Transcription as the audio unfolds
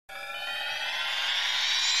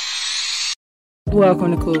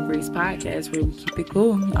Welcome to Cool Breeze Podcast, where we keep it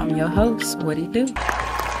cool. I'm your host. What do you do?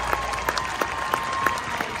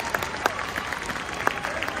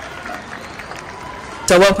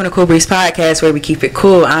 So welcome to Cool Breeze Podcast, where we keep it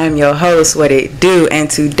cool. I'm your host, What It Do,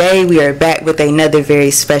 and today we are back with another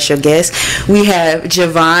very special guest. We have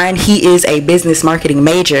Javon. He is a business marketing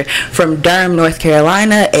major from Durham, North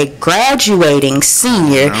Carolina, a graduating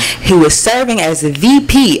senior who is serving as the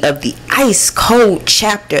VP of the Ice Cold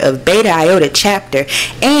chapter of Beta Iota chapter,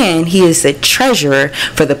 and he is the treasurer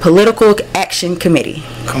for the Political Action Committee.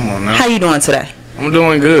 Come on now. How you doing today? I'm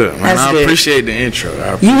doing good, man. That's good. Appreciate the intro.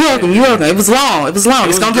 You're welcome. It was long. It's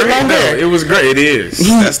going to get longer. It was great. It is.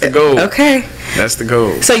 That's the goal. Okay. That's the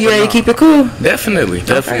goal. So you ready to keep it cool? Definitely.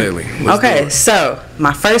 Okay, so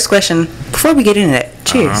my first question, before we get into that,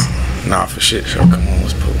 cheers. Nah, for shit. So come on,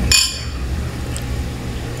 let's pull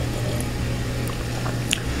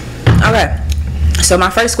one. Okay. So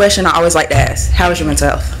my first question I always like to ask, how is your mental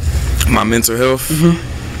health? My mental health?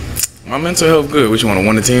 Mm-hmm. My mental health good. What you want, a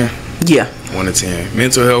 1 to 10? Yeah. 1 to 10.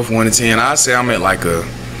 Mental health, 1 to 10. I say I'm at like a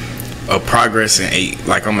progress in 8.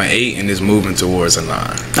 Like I'm an 8 and it's moving towards a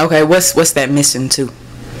 9. Okay, what's that missing to?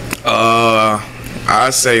 I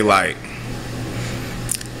say like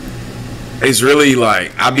it's really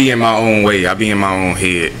like I be in my own way. I be in my own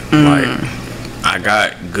head. Like I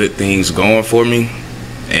got good things going for me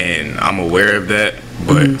and I'm aware of that.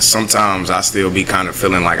 But sometimes I still be kind of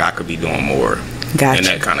feeling like I could be doing more. Gotcha. And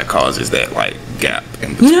that kind of causes that like gap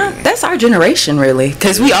in between. You know, that's our generation really,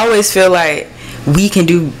 because we always feel like we can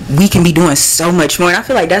be doing so much more, and I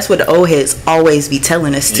feel like that's what the old heads always be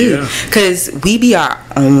telling us too, because we be our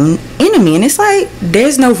own enemy, and it's like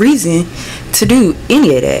there's no reason to do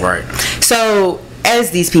any of that. Right. So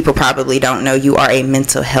as these people probably don't know, you are a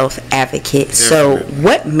mental health advocate. Definitely. So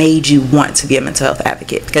what made you want to be a mental health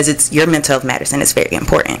advocate? Because it's your mental health matters and it's very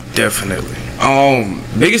important. Definitely.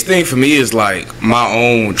 Biggest thing for me is like my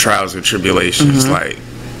own trials and tribulations, like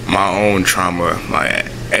my own trauma, like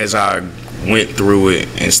as I went through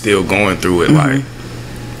it and still going through it, like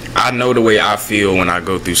I know the way I feel when I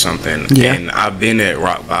go through something, and I've been at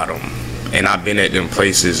rock bottom. And I've been at them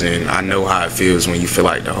places, and I know how it feels when you feel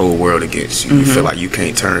like the whole world against you. You feel like you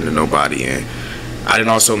can't turn to nobody. And I done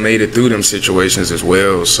also made it through them situations as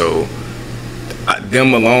well. So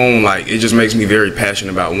them alone, like, it just makes me very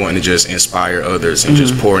passionate about wanting to just inspire others and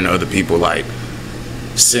just pour into other people. Like,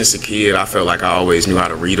 since a kid, I felt like I always knew how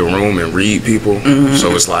to read a room and read people.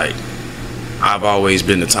 So it's like I've always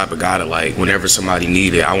been the type of guy that, like, whenever somebody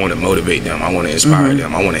need it, I want to motivate them. I want to inspire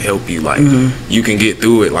them. I want to help you. Like, you can get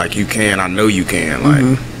through it. Like, you can. I know you can.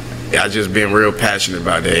 Like, I just been real passionate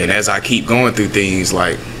about that. And as I keep going through things,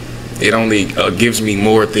 like, it only gives me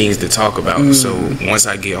more things to talk about. So once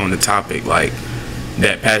I get on the topic, like,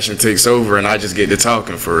 that passion takes over and I just get to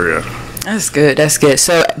talking for real. That's good.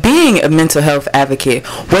 So being a mental health advocate,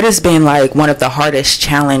 what has been, like, one of the hardest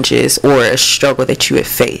challenges or a struggle that you have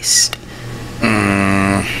faced?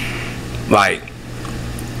 Like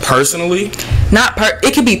personally,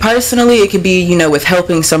 it could be personally, it could be, with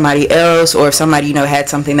helping somebody else, or if somebody had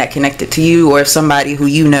something that connected to you, or if somebody who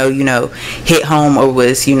hit home or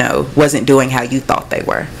was wasn't doing how you thought they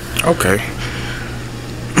were. Okay.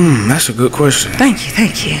 That's a good question.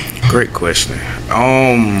 Thank you. Great question.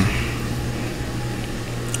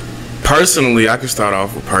 Personally, I can start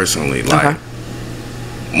off with personally. Like,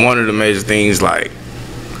 one of the major things, like,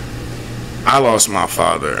 I lost my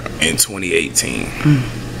father in 2018.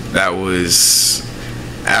 That was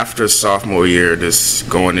after sophomore year, just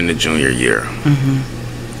going into junior year.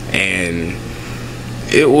 And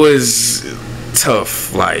it was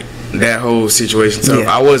tough, like, that whole situation tough.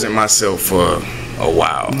 I wasn't myself for a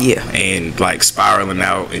while. And, like, spiraling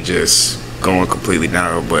out and just going completely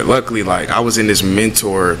down. But luckily, like, I was in this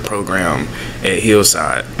mentor program at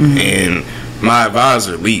Hillside. And my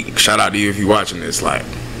advisor, Lee, shout out to you if you're watching this, like,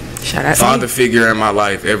 shout out father figure in my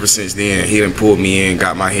life ever since then. He done pulled me in,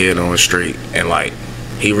 got my head on straight, and like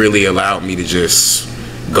he really allowed me to just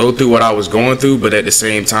go through what I was going through, but at the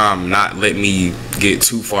same time not let me get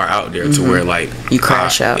too far out there to where like you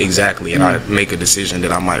crash out. Exactly. And I make a decision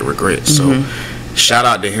that I might regret. So shout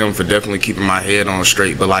out to him for definitely keeping my head on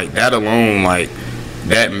straight. But like that alone, like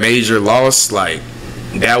that major loss, like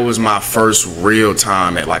that was my first real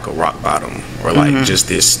time at like a rock bottom, or like just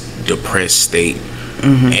this depressed state.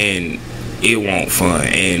 And it wasn't fun.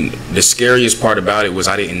 And the scariest part about it was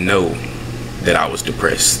I didn't know that I was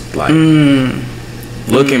depressed. Like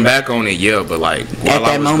looking back on it, but like while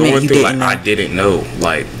I was going through, like I didn't know.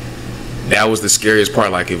 Like that was the scariest part.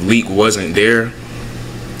 Like if Leak wasn't there,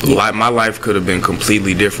 like my life could have been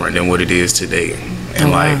completely different than what it is today. And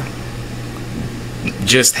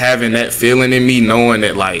just having that feeling in me, knowing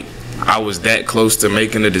that like I was that close to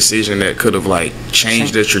making a decision that could have like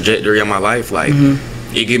changed the trajectory of my life, like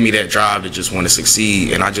it gave me that drive to just want to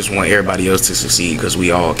succeed, and I just want everybody else to succeed because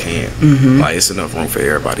we all can. Like it's enough room for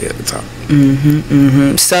everybody at the top.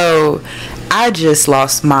 So I just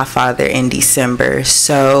lost my father in December.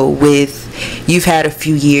 So you've had a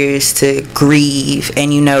few years to grieve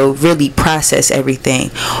and, you know, really process everything.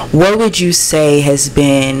 What would you say has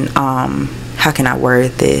been, how can I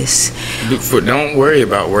word this? Don't worry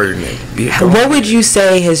about wording it. What would you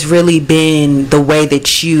say has really been the way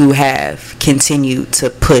that you have continued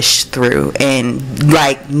to push through and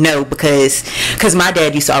like, no, because my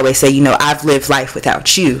dad used to always say, you know, I've lived life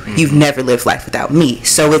without you. You've never lived life without me.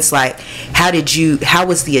 So it's like, how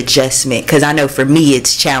was the adjustment? Because I know for me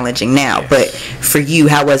it's challenging now, but for you,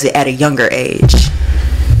 how was it at a younger age?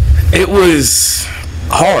 It was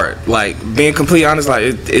hard, like being completely honest, like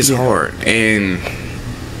it's hard, and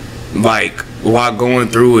like while going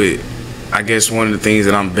through it, I guess one of the things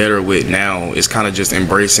that I'm better with now is kind of just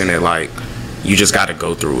embracing it, like you just got to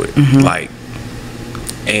go through it, like,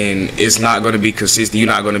 and it's not going to be consistent. You're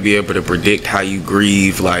not going to be able to predict how you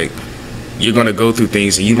grieve. Like you're going to go through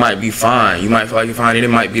things and you might be fine, you might feel like you're fine, and it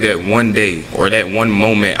might be that one day or that one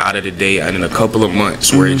moment out of the day and in a couple of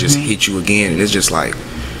months where it just hits you again, and it's just like,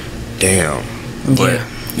 damn. But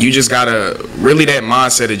you just gotta really, that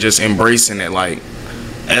mindset of just embracing it. Like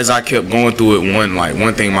as I kept going through it,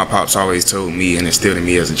 one thing my pops always told me and instilled in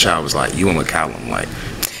me as a child was like, you and McCallum, like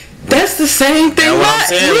that's the same thing.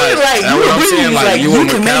 That's what I'm saying. Like you and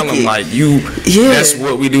McCallum, like you. That's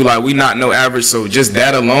what we do. Like we not no average. So just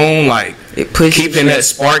that alone, like it keeping that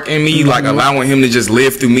spark in me, like allowing him to just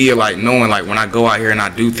live through me, or like knowing like when I go out here and I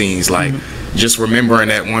do things, like just remembering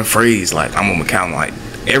that one phrase, like I'm a McCallum, like.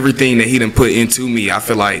 Everything that he done put into me, I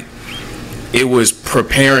feel like it was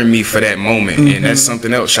preparing me for that moment. And that's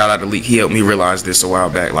something else. Shout out to Leak. He helped me realize this a while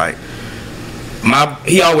back. Like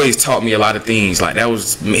he always taught me a lot of things. Like that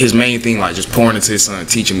was his main thing, like just pouring into his son,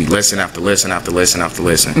 teaching me lesson after lesson after lesson after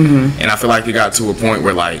lesson. And I feel like it got to a point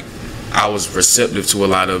where like I was receptive to a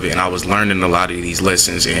lot of it, and I was learning a lot of these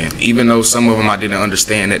lessons. And even though some of them I didn't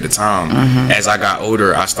understand at the time, as I got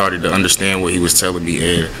older, I started to understand what he was telling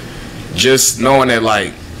me. And just knowing that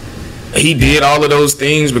like he did all of those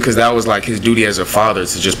things because that was like his duty as a father,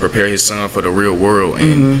 to just prepare his son for the real world.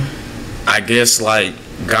 And I guess like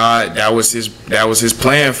God, that was his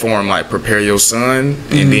plan for him, like prepare your son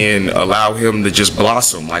and then allow him to just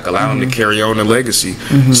blossom, like allow him to carry on the legacy.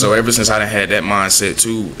 So ever since I done had that mindset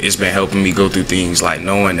too, it's been helping me go through things, like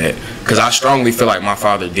knowing that, because I strongly feel like my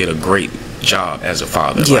father did a great job as a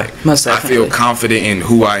father. Like most definitely. I feel confident in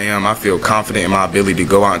who I am. I feel confident in my ability to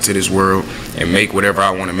go out into this world and make whatever I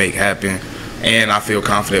want to make happen, and I feel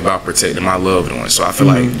confident about protecting my loved ones. So I feel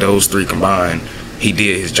like those three combined, he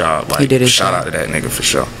did his job. Like shout out to that nigga for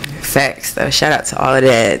sure. Facts though. Shout out to all of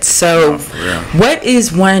that. So what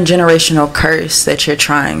is one generational curse that you're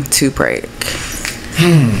trying to break?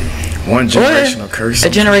 One generational curse, a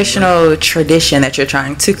generational tradition that you're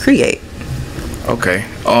trying to create. Okay.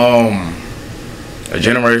 A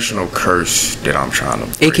generational curse that I'm trying to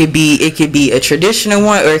break. It could be a traditional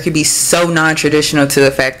one, or it could be so non-traditional to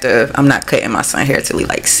the fact of I'm not cutting my son hair till he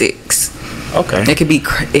like 6. Okay. It could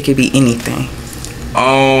be anything.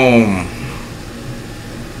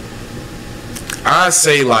 I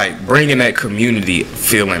say like bringing that community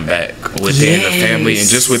feeling back within the family and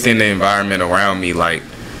just within the environment around me, like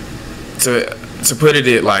to put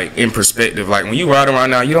it like in perspective, like when you ride around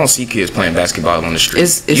now, you don't see kids playing basketball on the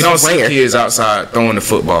street. You don't see kids outside throwing the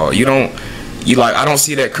football. I don't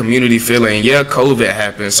see that community feeling. Yeah, COVID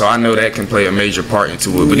happened, so I know that can play a major part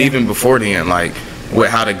into it. But even before then, like with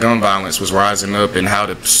how the gun violence was rising up and how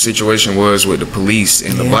the situation was with the police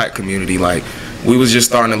in the black community, like we was just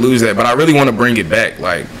starting to lose that. But I really want to bring it back.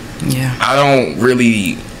 Like I don't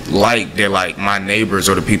really like that, like my neighbors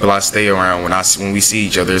or the people I stay around, when we see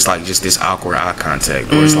each other, it's like just this awkward eye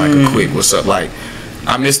contact, or it's like a quick what's up. Like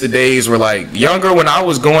I miss the days where like younger, when I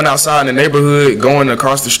was going outside in the neighborhood, going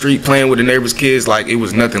across the street, playing with the neighbors' kids, like it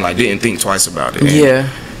was nothing, like didn't think twice about it. And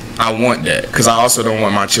I want that, because I also don't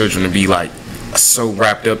want my children to be like so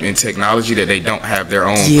wrapped up in technology that they don't have their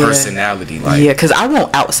own personality. Like because I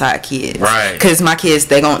want outside kids, right? Because my kids,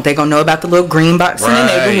 they gonna know about the little green box in the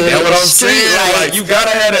neighborhood. That's what I'm saying. Like you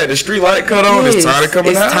gotta have that. The street light cut on. It's time to come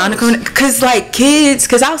in. It's time to come. Because like kids,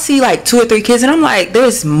 because I'll see like 2 or 3 kids, and I'm like,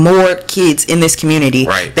 there's more kids in this community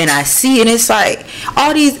than I see, and it's like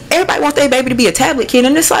everybody wants their baby to be a tablet kid,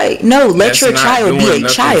 and it's like, no, let your child be a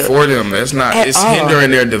child. For them, that's not. It's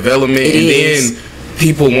hindering their development, and then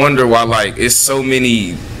people wonder why, like, it's so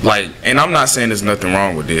many, like, and I'm not saying there's nothing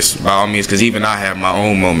wrong with this by all means, because even I have my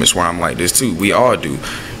own moments where I'm like this too. We all do.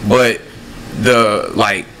 But the,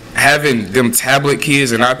 like, having them tablet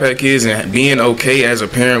kids and iPad kids and being okay as a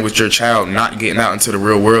parent with your child not getting out into the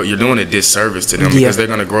real world, you're doing a disservice to them, because they're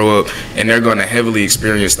going to grow up and they're going to heavily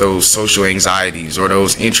experience those social anxieties or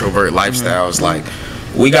those introvert lifestyles. Like,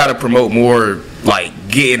 we got to promote more, like,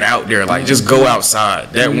 getting out there, like, just go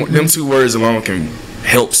outside. Them two words alone can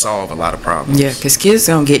help solve a lot of problems. Yeah, because kids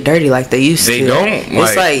don't get dirty like they used to. They don't.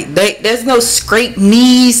 It's like there's no scrape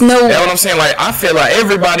knees, no. That's what I'm saying. Like, I feel like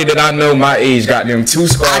everybody that I know my age got them 2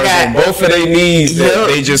 scars on both of their knees that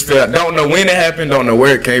they just felt. Don't know when it happened, don't know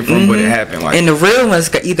where it came from, but it happened. Like, and the real ones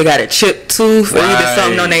either got a chipped tooth or either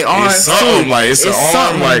something on their arm. It's something like it's an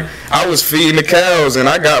arm. Like, I was feeding the cows and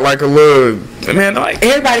I got like a little, man, like,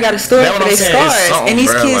 everybody got a story for their scars, and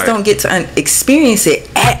these kids don't get to experience it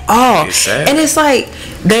at all. It's sad. And it's like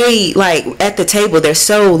they, like, at the table, they're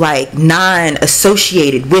so, like,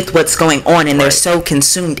 non-associated with what's going on, and they're so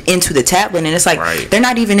consumed into the tablet, and it's like they're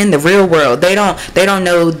not even in the real world. They don't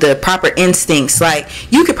know the proper instincts. Like,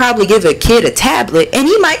 you could probably give a kid a tablet and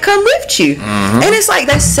he might come with you, and it's like,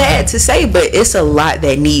 that's sad to say, but it's a lot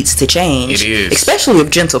that needs to change. It is, especially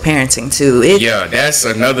with gentle parenting too. Yeah, that's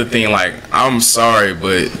another thing. Like, I'm sorry,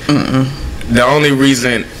 but the only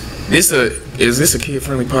reason is this a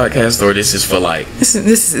kid-friendly podcast, or this is for, like,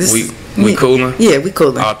 this we cooling? Yeah, we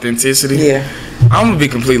cooling. Authenticity? Yeah. I'm gonna be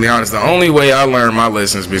completely honest. The only way I learned my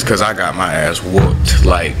lessons is because I got my ass whooped.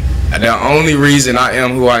 Like, the only reason I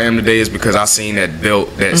am who I am today is because I seen that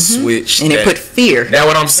belt, that switch, and it put fear. That's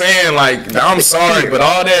what I'm saying. Like, I'm sorry, but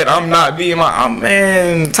all that, I'm not being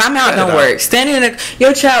man. Timeout don't work. Standing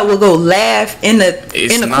your child will go laugh in the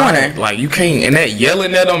corner. Like, you can't, and that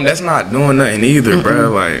yelling at them, that's not doing nothing either, bro.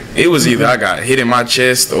 Like, it was either I got hit in my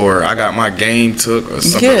chest or I got my game took or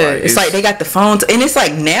something. Yeah, it's like they got the phone, and it's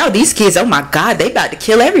like now these kids, oh my God, they about to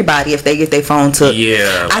kill everybody if they get their phone took.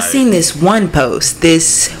 Yeah, I seen this one post.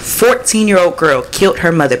 This 14-year-old girl killed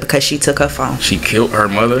her mother because she took her phone. She killed her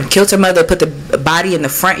mother? Killed her mother, put the body in the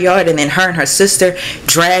front yard, and then her and her sister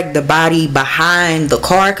dragged the body behind the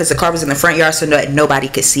car because the car was in the front yard so that nobody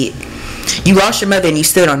could see it. You lost your mother and you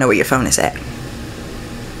still don't know where your phone is at.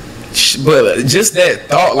 But just that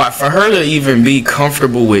thought, like, for her to even be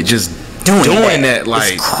comfortable with just doing that,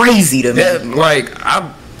 like, it's crazy to me. Like,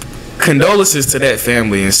 condolences to that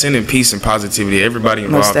family and sending peace and positivity to everybody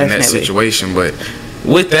involved in that situation. But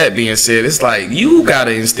with that being said, it's like, you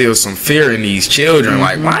gotta instill some fear in these children.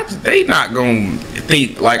 Like, why they not gonna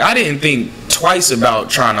think? Like, I didn't think twice about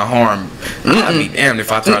trying to harm. I'd be damned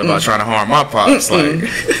if I thought about trying to harm my pops. Like,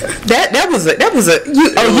 that was a you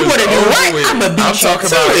want to do right? I'm talking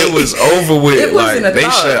about it was over with. Like, they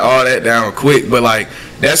shut all that down quick. But, like,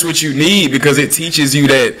 that's what you need, because it teaches you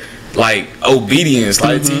that, like, obedience.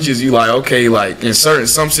 Like, it teaches you, like, okay, like, in certain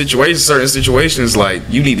situations, like,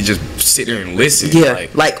 you need to just sit there and listen. Yeah,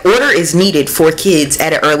 like order is needed for kids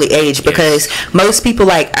at an early age, because most people,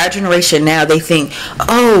 like our generation now, they think,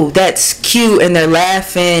 oh, that's cute, and they're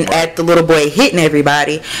laughing at the little boy hitting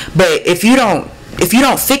everybody. But if you don't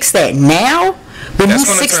fix that now, when that's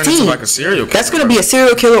he's 16, turn into like a serial killer. That's going to be a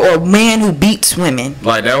serial killer or a man who beats women.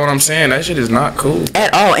 Like, that's what I'm saying. That shit is not cool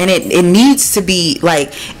at all. And it needs to be,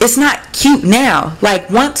 like, it's not cute now. Like,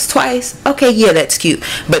 once, twice, okay, yeah, that's cute.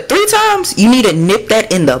 But 3 times, you need to nip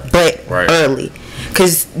that in the butt early.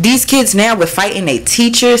 Because these kids now, we're fighting their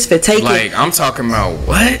teachers for taking... Like, I'm talking about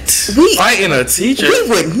what? Fighting a teacher? We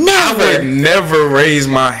would never... I would never raise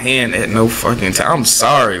my hand at no fucking time. I'm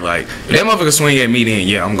sorry. Like, if that motherfucker swing at me, then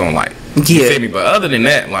yeah, I'm going to, like... You feel me? But other than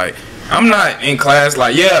that, like, I'm not in class.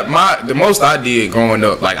 Like, yeah, the most I did growing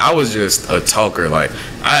up, like, I was just a talker. Like,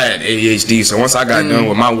 I had ADHD, so once I got done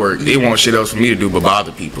with my work, they want shit else for me to do but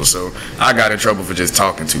bother people. So I got in trouble for just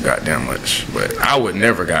talking too goddamn much. But I would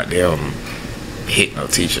never goddamn hit no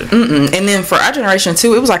teacher. And then for our generation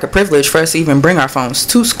too, it was like a privilege for us to even bring our phones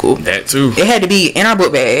to school. That too. It had to be in our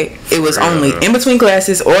book bag. It was only in between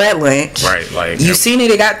classes or at lunch. Right, like, you seen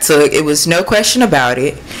it got took. It was no question about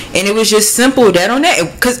it, and it was just simple that on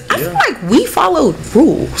that. Because I feel like we followed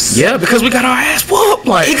rules. Yeah, because we got our ass whooped.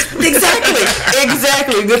 Like, exactly.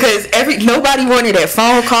 Because nobody wanted that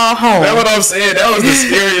phone call home. That's what I'm saying. That was the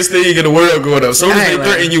scariest thing in the world going up. So as they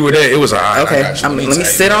threatened you with that, it was alright. Okay, let me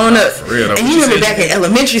sit on up. For real, and you remember back in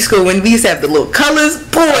elementary school when we used to have the little colors,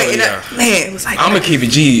 man, it was like, I'm gonna keep it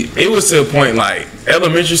G. It was to a point, like,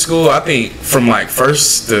 elementary school, I think from like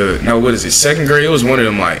first to second grade, it was one of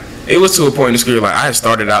them, like, it was to a point in school, like, I had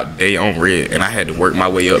started out the day on red and I had to work my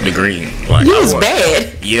way up to green. Like, you was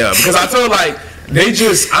bad. Yeah, because I felt like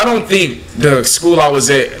I don't think the school I was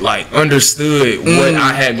at like understood what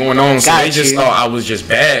I had going on, so they just thought I was just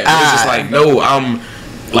bad. It was just like, no, I'm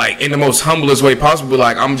like in the most humblest way possible,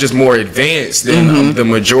 like I'm just more advanced than the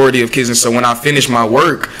majority of kids, and so when I finish my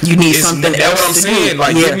work, you need something else. That's what I'm saying.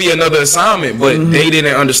 Like, give me another assignment, but they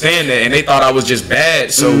didn't understand that, and they thought I was just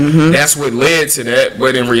bad. So that's what led to that.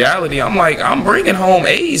 But in reality, I'm like, I'm bringing home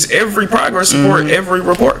A's every progress report, every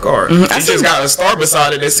report card. It just got a star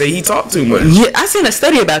beside it that say he talked too much. Yeah, I seen a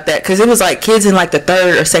study about that because it was like kids in like the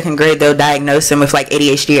 3rd or 2nd grade, they'll diagnose them with like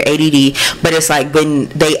ADHD or ADD, but it's like when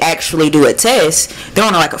they actually do a test, they're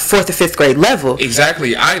on like a 4th or 5th grade level.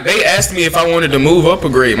 Exactly. They asked me if I wanted to move up a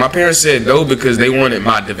grade. My parents said no because they wanted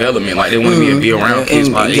my development. Like, they wanted me to be around kids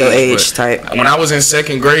my age type. When I was in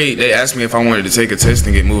 2nd grade, they asked me if I wanted to take a test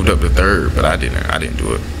and get moved up to 3rd, but I didn't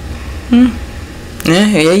do it.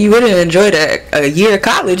 Yeah, you would have enjoyed a year of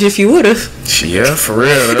college if you would have. Yeah, for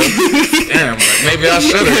real. Damn, maybe I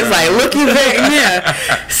should have. It's like, looking back,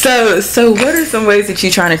 yeah. So what are some ways that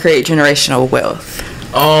you're trying to create generational wealth?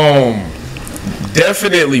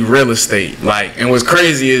 Definitely real estate. Like, and what's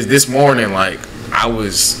crazy is this morning, like, I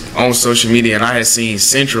was on social media and I had seen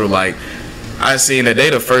Central, like, I seen that they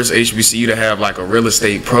the first HBCU to have like a real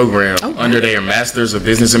estate program under their Masters of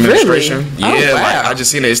Business Administration. Really? Yeah, like, I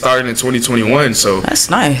just seen that it started in 2021. So that's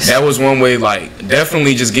nice. That was one way, like,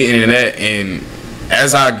 definitely just getting into that. And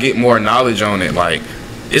as I get more knowledge on it, like,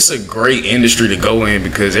 it's a great industry to go in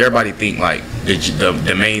because everybody think like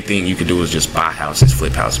the main thing you can do is just buy houses,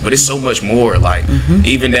 flip houses, but it's so much more. Like,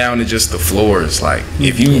 even down to just the floors. Like,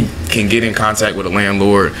 if you can get in contact with a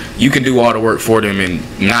landlord, you can do all the work for them and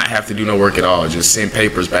not have to do no work at all. Just send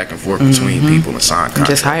papers back and forth between people and sign contracts.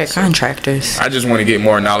 Just hire contractors. I just want to get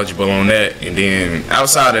more knowledgeable on that. And then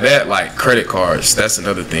outside of that, like credit cards, that's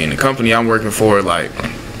another thing. The company I'm working for, like,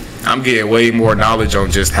 I'm getting way more knowledge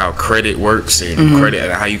on just how credit works and credit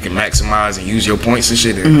and how you can maximize and use your points and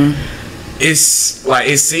shit. And it's like,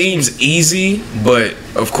 it seems easy, but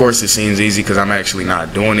of course it seems easy because I'm actually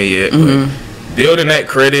not doing it yet. But building that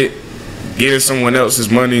credit, getting someone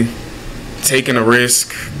else's money, taking a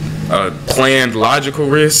risk, a planned logical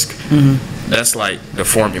risk, that's like the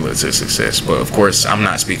formula to success. But of course, I'm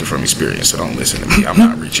not speaking from experience, so don't listen to me. I'm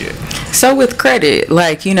not rich yet. So with credit,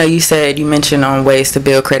 like, you know, you mentioned on ways to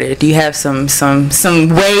build credit. Do you have some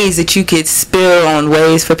ways that you could spill on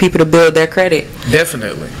ways for people to build their credit?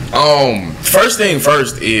 Definitely. First thing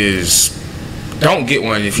first is don't get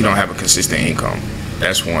one if you don't have a consistent income.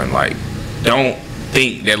 That's one. Like, don't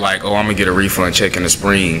think that like, oh, I'm gonna get a refund check in the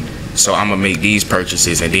spring, so I'm gonna make these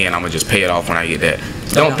purchases and then I'm gonna just pay it off when I get that.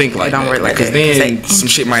 Don't think like that, because then some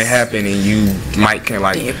shit might happen and you might can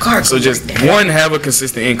like. So just one, have a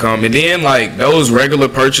consistent income, and then like those regular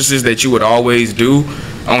purchases that you would always do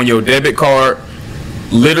on your debit card,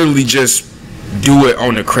 literally just do it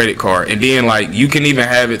on the credit card. And then like you can even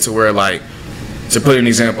have it to where, like, to put an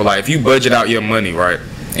example, like if you budget out your money, right,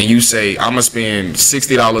 and you say, I'm gonna spend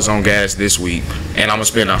 $60 on gas this week and I'm gonna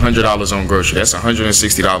spend $100 on grocery, that's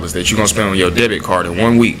 $160 that you're gonna spend on your debit card in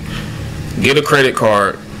 1 week. Get a credit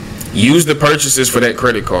card, use the purchases for that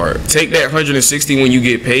credit card, take that $160 when you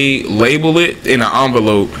get paid, label it in an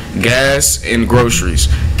envelope, gas and groceries,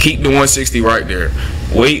 keep the $160 right there,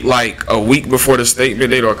 wait like a week before the statement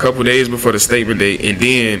date or a couple days before the statement date, and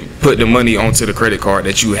then put the money onto the credit card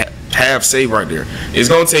that you have saved right there. It's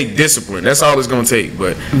gonna take discipline, that's all it's gonna take.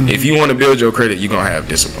 But if you want to build your credit, you're gonna have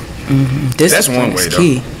discipline. That's one way,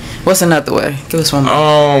 key. though. What's another way? Give us one more.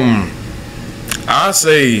 I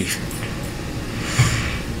say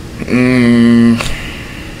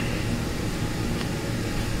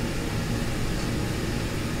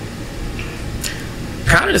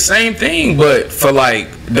kind of the same thing, but for like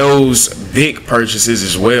those big purchases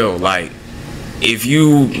as well. Like, if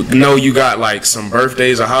you know you got like some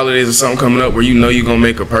birthdays or holidays or something coming up where you know you're gonna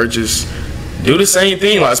make a purchase, do the same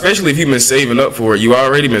thing. Like, especially if you've been saving up for it, you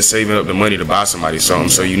already been saving up the money to buy somebody something,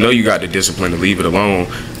 so you know you got the discipline to leave it alone.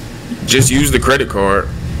 Just use the credit card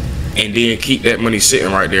and then keep that money sitting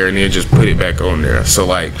right there and then just put it back on there. So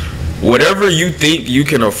like, whatever you think you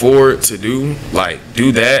can afford to do, like,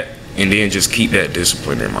 do that, and then just keep that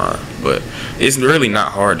discipline in mind. But it's really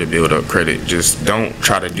not hard to build up credit. Just don't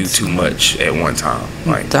try to do too much at one time.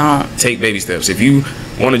 Like, don't. Take baby steps. If you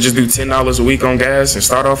want to just do $10 a week on gas and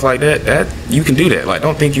start off like that you can do that. Like,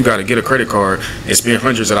 don't think you got to get a credit card and spend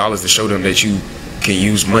hundreds of dollars to show them that you can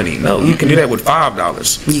use money. No, you can do that with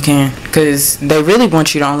 $5. You can, because they really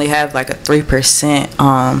want you to only have like a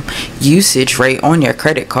 3% usage rate on your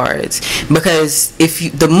credit cards, because if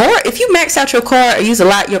you max out your card or use a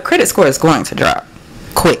lot, your credit score is going to drop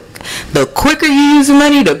quick. the quicker you use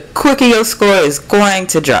money, the quicker your score is going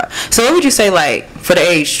to drop. So what would you say, like, for the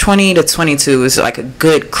age 20 to 22 is like a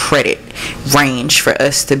good credit range for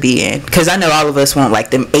us to be in? Because I know all of us want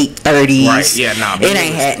like them 830s. Right, yeah, nah. It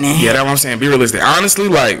ain't happening. Yeah, that's what I'm saying. Be realistic. Honestly,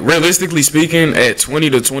 like, realistically speaking, at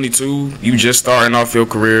 20 to 22, you just starting off your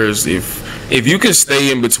careers. If you can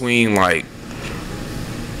stay in between, like,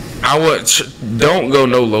 don't go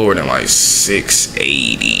no lower than like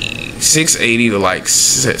 680 to like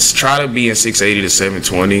try to be in 680 to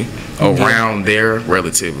 720 around there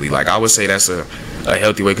relatively. Like, I would say that's a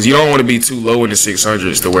healthy way, because you don't want to be too low in the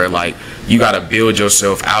 600s to where like you got to build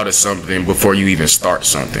yourself out of something before you even start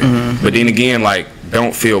something. But then again, like,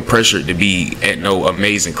 don't feel pressured to be at no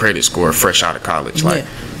amazing credit score fresh out of college. Like,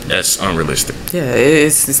 that's unrealistic. Yeah,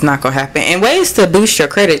 it's not gonna happen. And ways to boost your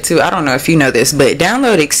credit too, I don't know if you know this, but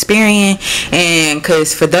download Experian. And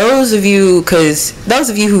because those of you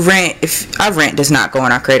who rent, rent does not go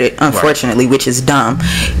on our credit, unfortunately, right, which is dumb.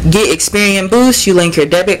 Get Experian Boost. You link your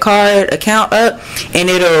debit card account up, and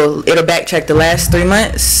it'll backtrack the last 3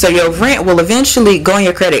 months, so your rent will eventually go on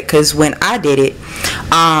your credit. Because when I did it,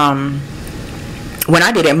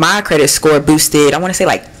 my credit score boosted, I want to say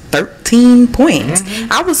like 13 points.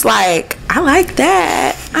 I was like, I like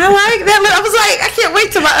that. I was like, I can't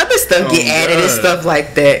wait till my other stuff get added and stuff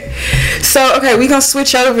like that. So, okay, we're going to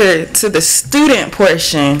switch over to the student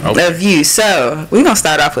portion of you. So, we're going to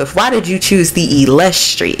start off with, why did you choose the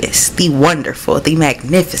illustrious, the wonderful, the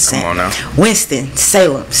magnificent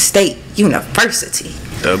Winston-Salem State University?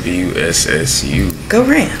 WSSU. Go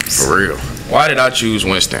Rams. For real. Why did I choose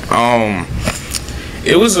Winston?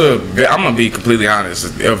 It was I'm gonna be completely honest,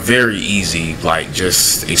 a very easy, like,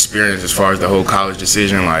 just experience as far as the whole college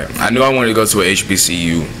decision. Like, I knew I wanted to go to a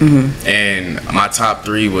HBCU, and my top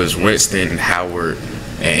 3 was Winston, Howard,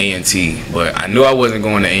 and A&T. But I knew I wasn't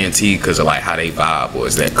going to A&T because of like how they vibe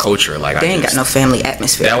was, that culture. Like, they ain't got no family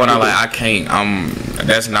atmosphere. That one I can't. I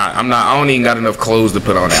don't even got enough clothes to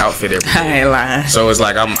put on the outfit every day. I ain't lying. So it's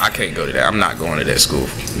like I can't go to that. I'm not going to that school.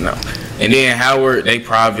 No. And then Howard, they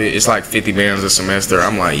private. It's like 50 bands a semester.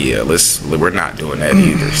 I'm like, yeah, we're not doing that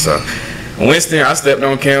either. So Winston, I stepped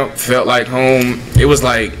on camp, felt like home. It was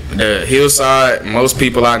like the hillside. Most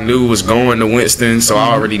people I knew was going to Winston, so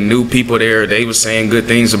I already knew people there. They were saying good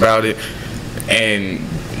things about it. And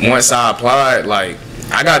once I applied, like,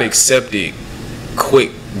 I got accepted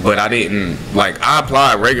quick, but I didn't, like, I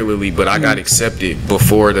applied regularly, but I got accepted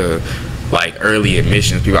before the, like, early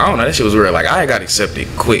admissions people. I don't know, that shit was weird. Like, I got accepted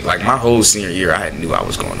quick. Like, my whole senior year, I knew I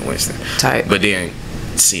was going to Winston. Tight. But then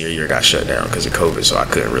senior year got shut down because of COVID, so I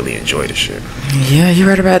couldn't really enjoy the shit. Yeah, you're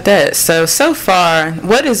right about that. So far,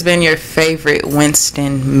 what has been your favorite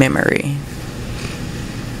Winston memory?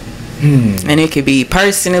 And it could be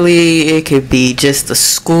personally, it could be just the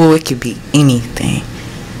school, it could be anything.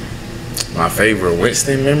 My favorite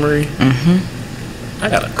Winston memory? I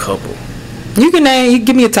got a couple. You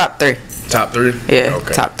give me a top 3. Top 3? Yeah,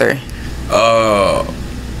 okay. Top 3.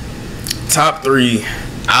 Top 3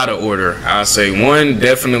 out of order. I'll say one,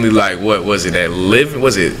 definitely, like, what was it? It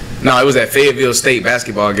was that Fayetteville State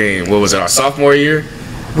basketball game. What was it, our sophomore year?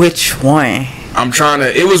 Which one?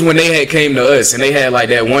 It was when they had came to us and they had like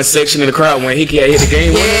that one section of the crowd when he had hit the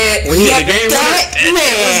game winner. When he hit the game winner. It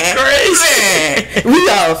was crazy. We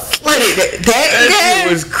all flooded that shit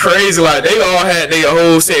was crazy. Like, they all had their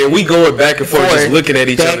whole set. We going back and forth, just looking at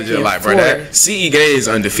each other, just like, bro, that CE Gay is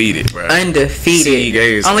undefeated, bro. Undefeated. CE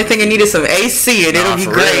Gay is only thing I need is some AC and it'll be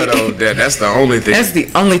great. Real, though, that's the only thing. That's the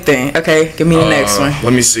only thing. Okay, give me the next one.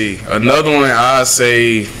 Let me see. Another one, I'll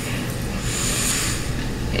say.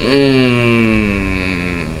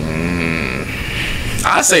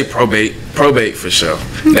 I say probate for sure.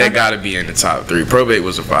 Okay. That gotta be in the top 3. Probate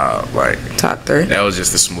was a vibe, like, top 3. That was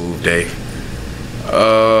just a smooth day.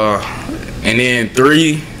 And then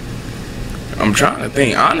 3, I'm trying to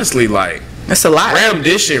think. Honestly, like, that's a lot.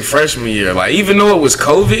 Ramdition freshman year, like, even though it was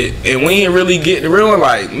COVID and we didn't really get the real one,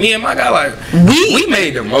 like, me and my guy, like, we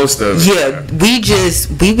made the most of it. Yeah,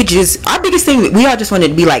 we would just our biggest thing, we all just wanted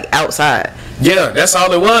to be like outside. Yeah, that's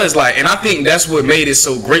all it was. Like, and I think that's what made it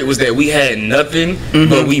so great was that we had nothing,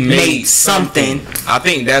 but we made something. I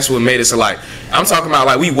think that's what made it so, like, I'm talking about,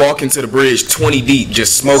 like, we walk into the bridge 20 deep,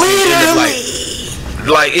 just smoking.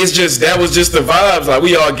 Like, it's just, that was just the vibes. Like,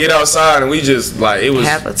 we all get outside and we just, like, it was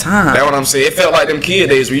have a time. That's what I'm saying. It felt like them kid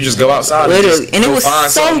days where you just go outside and it was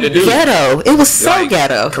so ghetto. It was so like,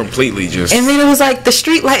 ghetto. Completely just. And then it was like the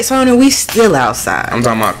street lights on and we still outside. I'm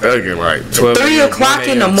talking about thugging, like 12 3 o'clock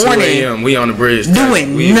in the morning. 2 a.m. We on the bridge.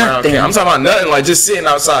 Doing nothing. I'm talking about nothing, like just sitting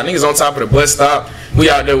outside. Niggas on top of the bus stop. We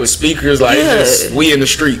out there with speakers, like, we in the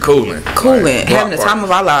street cooling. Having the time of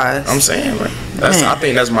our lives. I'm saying, man. I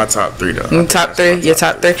think that's my top 3 though. Top 3? Your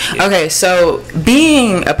top 3? Yeah. Okay, so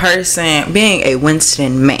being a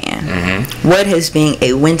Winston man, what has being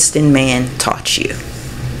a Winston man taught you?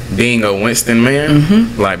 Being a Winston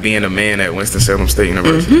man? Like being a man at Winston-Salem State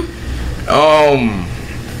University?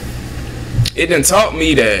 It done taught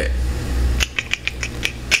me that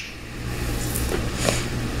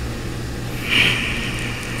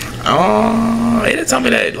it done taught me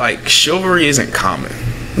that like chivalry isn't common.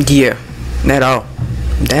 Yeah, at all.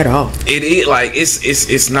 It like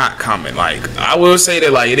it's not common. Like I will say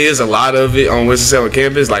that like it is a lot of it on Winston-Salem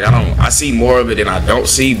campus. Like I see more of it than I don't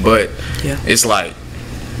see, but it's like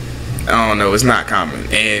I don't know, it's not common.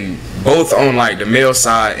 And both on like the male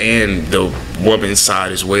side and the woman's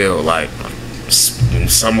side as well, like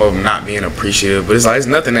some of them not being appreciative, but it's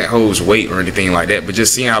nothing that holds weight or anything like that, but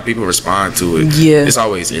just seeing how people respond to it, it's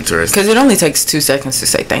always interesting, because it only takes 2 seconds to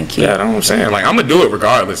say thank you. Yeah, that's what I'm saying. Like I'm gonna do it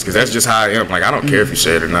regardless, because that's just how I am. Like I don't care if you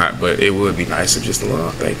say it or not, but it would be nice if just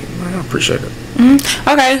thank you. I appreciate it.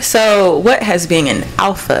 Okay, so what has being an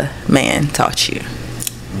alpha man taught you?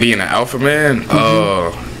 Being an alpha man,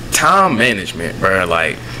 time management, bro.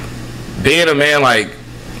 Like being a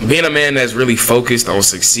man that's really focused on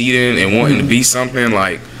succeeding and wanting to be something,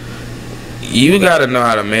 like you gotta know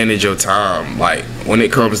how to manage your time, like when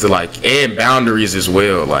it comes to like, and boundaries as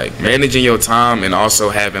well, like managing your time and also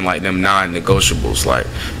having like them non-negotiables, like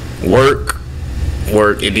work,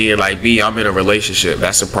 and then like I'm in a relationship,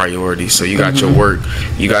 that's a priority. So you got your work,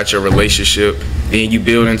 you got your relationship, then you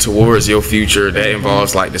building towards your future. That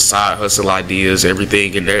involves like the side hustle ideas,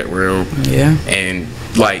 everything in that realm. Yeah. And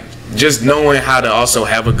like just knowing how to also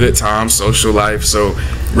have a good time, social life. So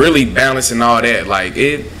really balancing all that. Like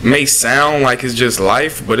it may sound like it's just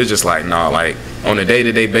life, but it's just like nah, like on a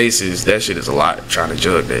day-to-day basis, that shit is a lot, trying to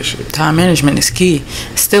jug that shit. Time management is key.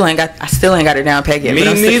 I still ain't got it down pat yet. Me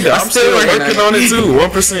neither. I'm still working on it too.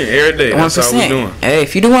 1% every day. 1%. That's all we doing. Hey,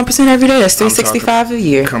 if you do 1% every day, that's 365 a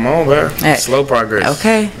year. Come on, man. Hey. Slow progress.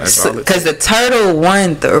 Okay. Because the turtle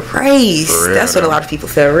won the race. Real, that's what a lot of people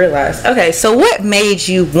fail to realize. Okay, so what made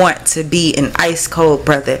you want to be an ice cold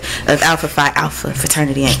brother of Alpha Phi Alpha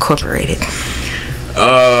Fraternity Incorporated?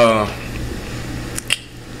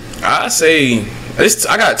 I say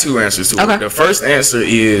I got 2 answers to it. The first answer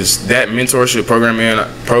is that mentorship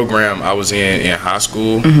program I was in high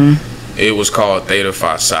school. It was called Theta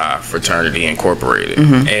Phi Psi Fraternity Incorporated,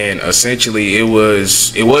 and essentially it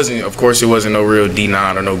wasn't no real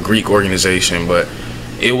D9 or no Greek organization, but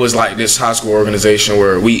it was like this high school organization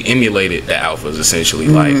where we emulated the alphas essentially.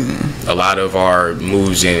 Like a lot of our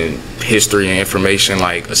moves in history and information,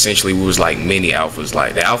 like essentially we was like mini alphas.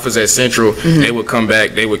 Like the alphas at Central, they would come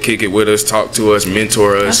back, they would kick it with us, talk to us,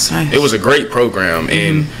 mentor us. Nice. It was a great program,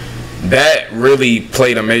 and that really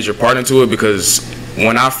played a major part into it, because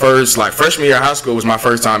when I first, like freshman year of high school was my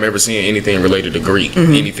first time ever seeing anything related to Greek,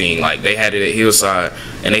 anything. Like they had it at Hillside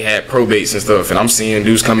and they had probates and stuff, and I'm seeing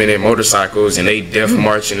dudes coming in motorcycles and they deaf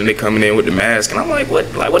marching and they coming in with the mask, and I'm like, what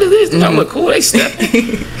is this? I look cool, they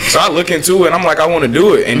stepping. So I look into it and I'm like, I want to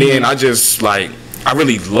do it, and then I just like, I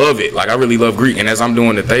really love it. Like I really love Greek, and as I'm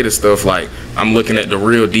doing the Theta stuff, like I'm looking at the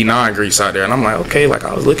real D9 Greeks out there, and I'm like, okay, like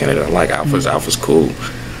I was looking at it, I'm like, alpha's cool.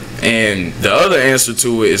 And the other answer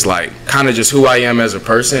to it is like kind of just who I am as a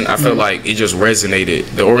person. I felt like it just resonated.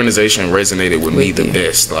 The organization resonated with me the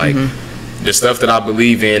best. Like the stuff that I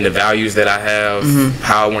believe in, the values that I have,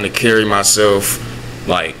 how I want to carry myself,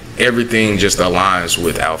 like everything just aligns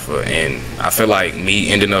with Alpha. And I feel like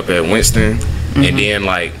me ending up at Winston, and then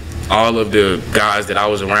like all of the guys that I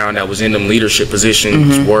was around that was in them leadership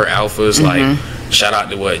positions were Alphas. Like shout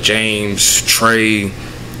out to James, Trey.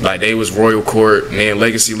 Like they was Royal Court, and then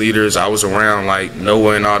Legacy Leaders. I was around like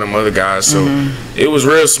Noah and all them other guys, so it was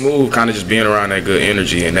real smooth, kind of just being around that good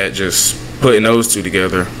energy, and that just putting those two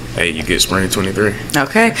together. Hey, you get Spring 23.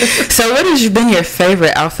 Okay, so what has been your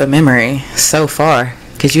favorite Alpha memory so far?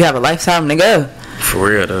 Because you have a lifetime to go. For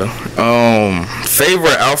real though.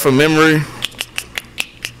 Favorite Alpha memory.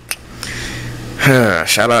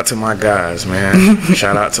 Shout out to my guys, man.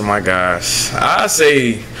 Shout out to my guys. I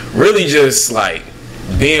say really just like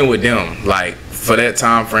being with them, like for that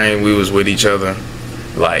time frame we was with each other,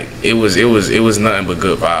 like it was nothing but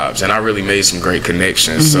good vibes, and I really made some great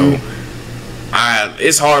connections. So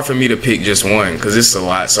it's hard for me to pick just one because it's a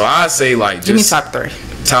lot. So I say like just give me top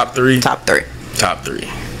three. Top three.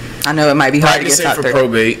 I know it might be hard to get top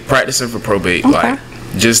three. Practicing for probate, like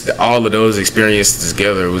just all of those experiences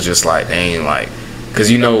together was just like dang, like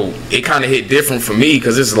because you know it kind of hit different for me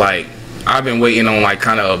because it's like I've been waiting on like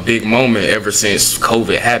kind of a big moment ever since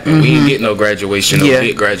COVID happened. We didn't get no graduation, no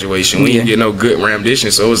big graduation. We didn't get no good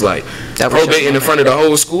rendition. So it was like probating in front of the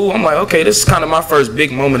whole school. I'm like, okay, this is kind of my first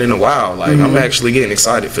big moment in a while. Like I'm actually getting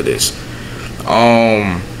excited for this.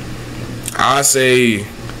 I say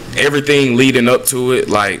everything leading up to it,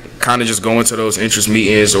 like kind of just going to those interest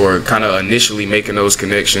meetings or kind of initially making those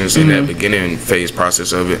connections in that beginning phase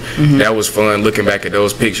process of it. That was fun, looking back at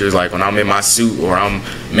those pictures, like when I'm in my suit or I'm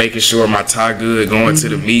making sure my tie good, going to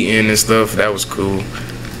the meeting and stuff. That was cool.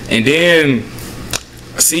 And then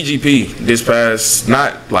CGP this past,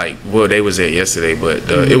 not like, well, they was there yesterday,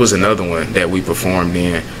 but it was another one that we performed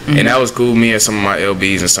in. And that was cool. Me and some of my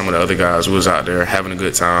LBs and some of the other guys was out there having a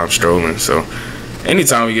good time, strolling. So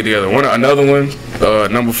anytime we get together. Another one,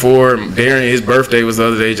 number 4, Darren, his birthday was the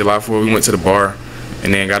other day, July 4th. We went to the bar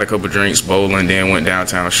and then got a couple drinks, bowling, then went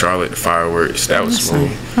downtown Charlotte to fireworks. That was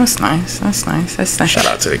smooth. That's nice. That's nice. That's nice. Shout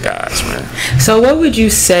out to the guys, man. So what would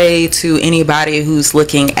you say to anybody who's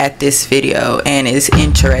looking at this video and is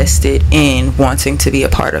interested in wanting to be a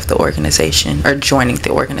part of the organization or joining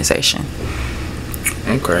the organization?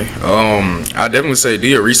 Okay. I definitely say do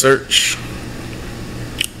your research.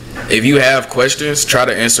 If you have questions, try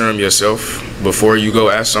to answer them yourself before you go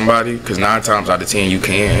ask somebody, because 9 times out of 10 you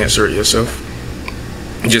can answer it yourself.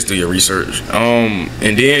 Just do your research. And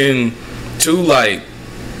then 2, like,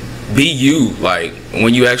 be you. Like,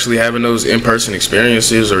 when you actually having those in-person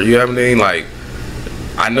experiences or you having anything, like,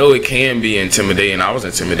 I know it can be intimidating. I was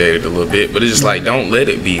intimidated a little bit, but it's just like, don't let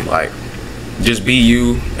it be. Like, just be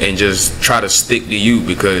you and just try to stick to you,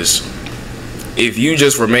 because if you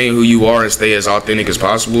just remain who you are and stay as authentic as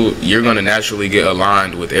possible, you're going to naturally get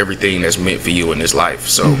aligned with everything that's meant for you in this life.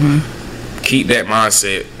 So keep that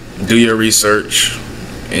mindset, do your research,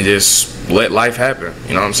 and just let life happen.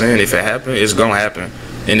 You know what I'm saying? If it happens, it's going to happen.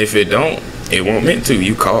 And if it don't, it won't meant to.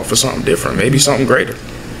 You call for something different, maybe something greater.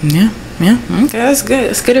 Yeah. Okay, that's good.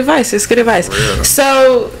 That's good advice. It's good advice. Yeah.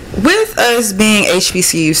 So, with us being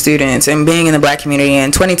HBCU students and being in the Black community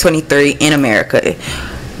in 2023 in America,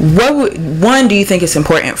 one do you think it's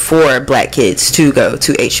important for Black kids to go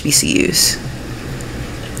to HBCUs?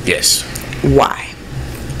 Yes. Why?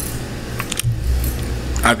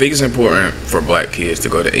 I think it's important for Black kids to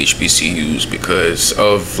go to HBCUs because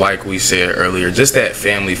of, like we said earlier, just that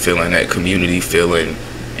family feeling, that community feeling,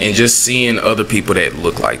 and just seeing other people that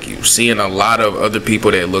look like you, seeing a lot of other people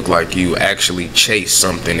that look like you actually chase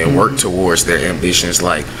something and work towards their ambitions.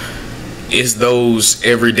 Like, it's those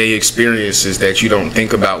everyday experiences that you don't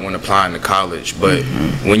think about when applying to college, but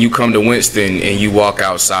when you come to Winston and you walk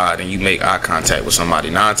outside and you make eye contact with somebody,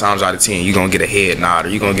 9 times out of 10 you're gonna get a head nod or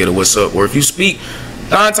you're gonna get a what's up, or if you speak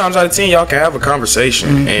 9 times out of 10 y'all can have a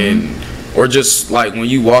conversation. And or just like when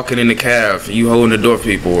you walking in the caf, you holding the door for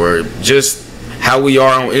people, or just how we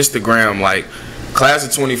are on Instagram, like class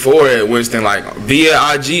of 24 at Winston, like via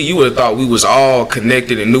IG, you would have thought we was all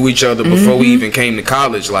connected and knew each other before we even came to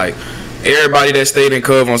college. Like, everybody that stayed in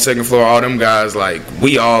Cove on 2nd floor, all them guys, like,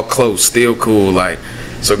 we all close, still cool. Like,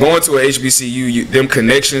 so going to a HBCU, them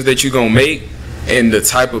connections that you gonna make and the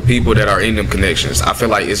type of people that are in them connections, I feel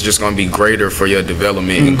like it's just gonna be greater for your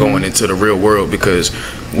development and going into the real world, because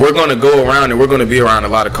we're gonna go around and we're gonna be around a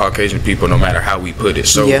lot of Caucasian people no matter how we put it.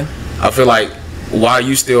 So I feel like while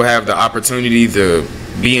you still have the opportunity to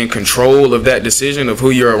be in control of that decision of who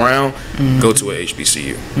you're around, go to a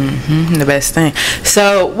HBCU. The best thing.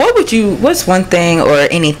 So what's one thing or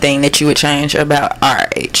anything that you would change about our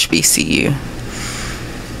HBCU?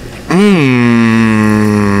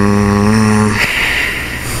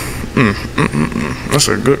 That's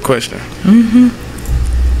a good question.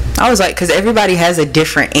 I was like, because everybody has a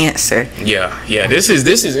different answer. Yeah, this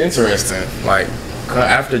is interesting. Like,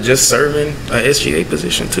 after just serving a SGA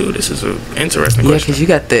position too, this is an interesting question. Yeah, because you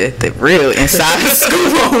got the real inside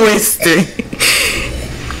scoop on Winston.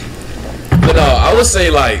 But I would say,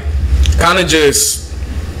 like, kind of just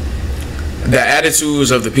the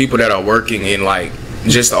attitudes of the people that are working in, like,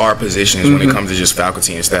 just our positions when it comes to just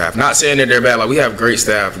faculty and staff. Not saying that they're bad. Like, we have great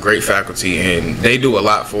staff, great faculty, and they do a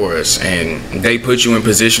lot for us, and they put you in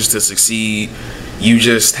positions to succeed. You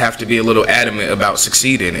just have to be a little adamant about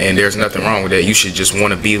succeeding, and there's nothing wrong with that. You should just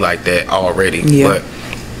want to be like that already. But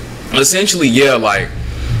essentially, like,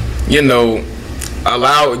 you know,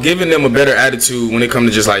 giving them a better attitude when it comes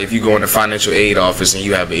to just, like, if you go in the financial aid office and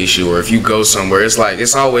you have an issue, or if you go somewhere, it's like,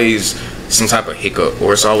 it's always some type of hiccup,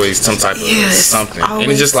 or it's always some type of something.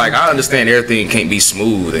 And it's just like, I understand everything can't be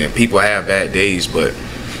smooth and people have bad days, but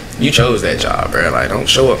you chose that job, bro. Like, don't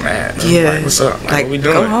show up mad. Bro. Yeah. Like, what's up? Like, what we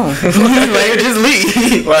doing? Go home. Like, just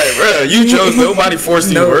leave. Like, bro, you chose. Nobody forced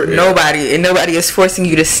you to work here. Nobody, and nobody is forcing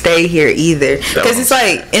you to stay here either. Because it's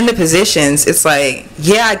like in the positions, it's like,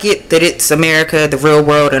 yeah, I get that it's America, the real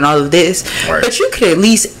world, and all of this, right. But you could at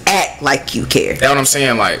least act like you care. That's what I'm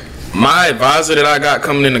saying. Like, my advisor that I got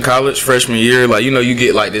coming into college freshman year, like, you know, you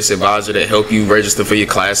get like this advisor that help you register for your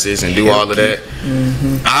classes and do all of that.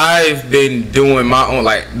 Mm-hmm. I've been doing my own,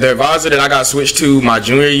 like, the advisor that I got switched to my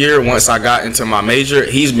junior year once I got into my major,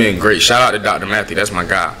 he's been great. Shout out to Dr. Matthew, that's my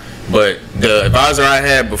guy. But the advisor I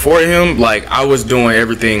had before him, like, I was doing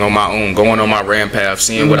everything on my own, going on my RAM path,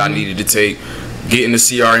 seeing what I needed to take, getting the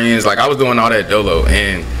CRNs, like, I was doing all that dolo.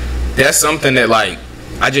 And that's something that, like,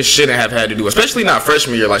 I just shouldn't have had to do, especially not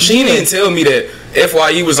freshman year. Like, she didn't tell me that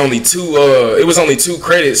FYE was only two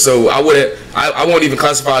credits, so I won't even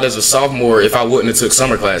classify it as a sophomore if I wouldn't have took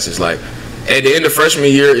summer classes. Like, at the end of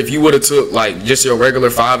freshman year, if you would have took like just your regular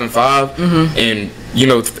 5 and 5, and you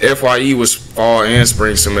know FYE was fall and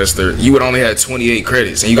spring semester, you would only have 28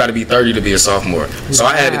 credits, and you got to be 30 to be a sophomore. So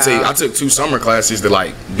I had to I took 2 summer classes to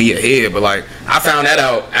like be ahead, but like I found that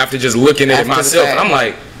out after just looking at it myself, and I'm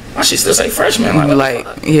like, I should still say freshman. Like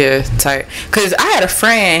yeah, tight. Cause I had a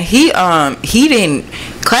friend. He didn't.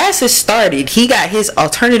 Classes started. He got his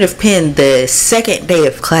alternative pen the second day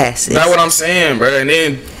of classes. That's what I'm saying, bro. And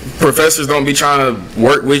then professors don't be trying to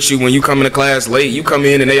work with you when you come into class late. You come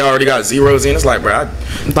in and they already got zeros in. It's like, bro,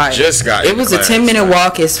 I just got. It was a 10-minute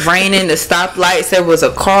walk. It's raining. The stoplights. There was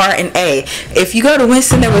a car. And if you go to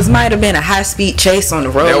Winston, there might have been a high-speed chase on the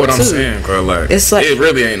road. That's what I'm saying, bro. Like, it's like, it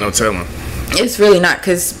really ain't no telling. It's really not,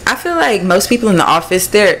 because I feel like most people in the office,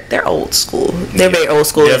 they're old school. They're very old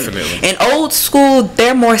school. Definitely. And old school,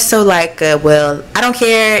 they're more so like, well, I don't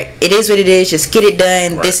care. It is what it is. Just get it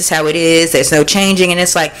done. Right. This is how it is. There's no changing. And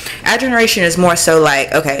it's like, our generation is more so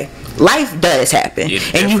like, okay, life does happen.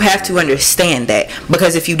 And you have to understand that.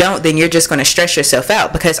 Because if you don't, then you're just going to stress yourself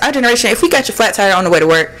out. Because our generation, if we got your flat tire on the way to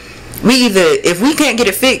work, if we can't get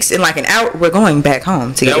it fixed in like an hour, we're going back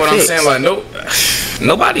home to get it fixed. That's what I'm saying. Like,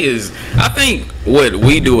 nobody is. I think what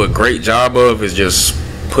we do a great job of is just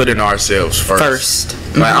putting ourselves first.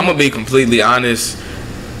 Like, I'm gonna be completely honest.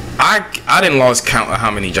 I didn't lost count of how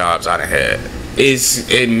many jobs I done had.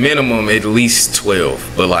 It's at minimum at least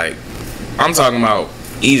 12. But like, I'm talking about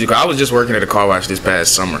easy. I was just working at a car wash this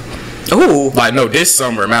past summer. Ooh. Like, no, this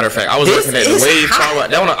summer, matter of fact, I was working at the Wave car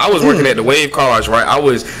wash. I was working at the Wave car wash, right?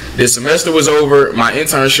 The semester was over. My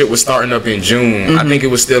internship was starting up in June. I think it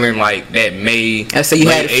was still in like that May, so you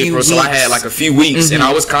had April. Weeks. So I had like a few weeks, and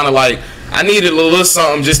I was kind of like, I needed a little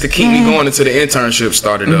something just to keep me going until the internship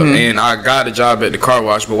started up. And I got a job at the car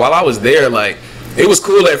wash. But while I was there, like, it was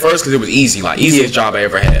cool at first because it was easy, like easiest job I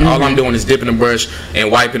ever had. All I'm doing is dipping the brush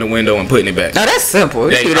and wiping the window and putting it back. No, that's simple.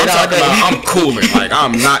 I'm cooling, like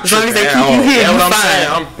I'm not tripping at all. That's what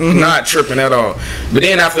I'm saying. I'm not tripping at all. But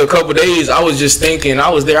then after a couple days, I was just thinking, I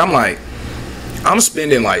was there. I'm like, I'm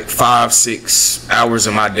spending like 5-6 hours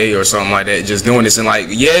of my day or something like that just doing this. And like,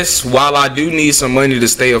 yes, while I do need some money to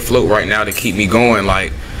stay afloat right now to keep me going,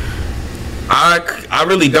 like, I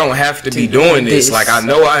really don't have to be doing this. Like, I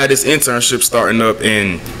know I had this internship starting up,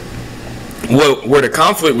 and where the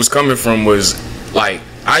conflict was coming from was, like,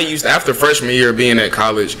 after freshman year being at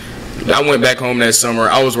college, I went back home that summer.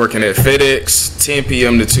 I was working at FedEx 10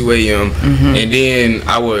 p.m. to 2 a.m. And then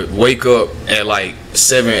I would wake up at like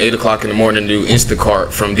 8 o'clock in the morning to do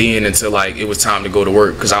Instacart from then until like it was time to go to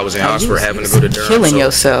work because I was in Oxford having to go to Durham. Killing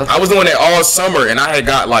yourself. I was doing that all summer, and I had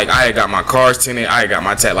got my cars tinted. I had got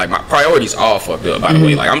my like my priorities all fucked up, by the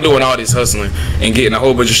way. Like, I'm doing all this hustling and getting a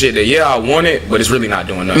whole bunch of shit that I want it, but it's really not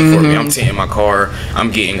doing nothing for me. I'm tinting my car. I'm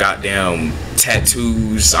getting goddamn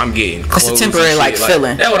tattoos. I'm getting clothes. It's a temporary like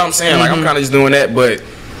feeling. That's what I'm saying. Like, I'm kind of just doing that, but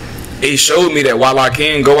it showed me that while I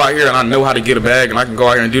can go out here and I know how to get a bag and I can go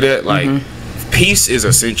out here and do that, like, peace is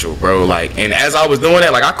essential, bro. Like, and as I was doing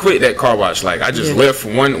that, like, I quit that car wash. Like, I just left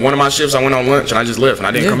one of my shifts. I went on lunch and I just left and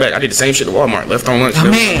I didn't come back. I did the same shit at Walmart. Left on lunch. Oh,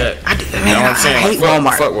 man, you know what I'm saying? I hate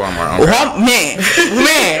Walmart. Fuck Walmart.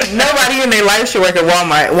 Man, nobody in their life should work at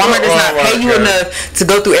Walmart. Walmart does not pay you enough to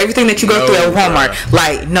go through everything that you go through at Walmart. Bro.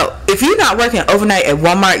 Like, no, if you're not working overnight at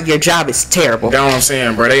Walmart, your job is terrible. That's what I'm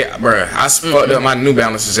saying, bro. I fucked up my New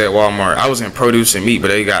Balances at Walmart. I was in produce and meat, but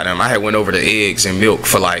they got them. I had went over to eggs and milk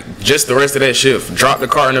for like just the rest of that shift. Dropped the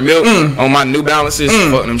carton of milk on my New Balances.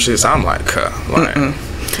 Fuck them shits. I'm like,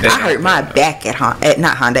 I hurt my back at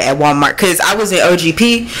Walmart because I was in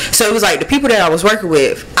OGP, so it was like the people that I was working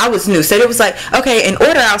with, I was new, so it was like, okay, an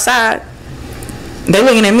order outside, they're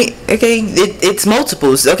looking at me, okay, it's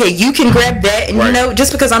multiples, okay, you can grab that, and you know,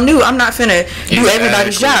 just because I'm new, I'm not finna do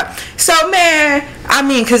everybody's job. So man, I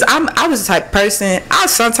mean, because I was the type of person, I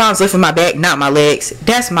sometimes lift with my back, not my legs.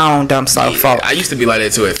 That's my own dumb fault. I used to be like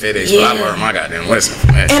that too at FedEx, but I learned my goddamn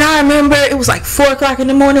lesson, man. And I remember it was like 4 o'clock in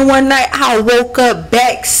the morning one night. I woke up,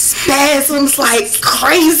 back spasms like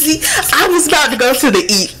crazy. I was about to go to the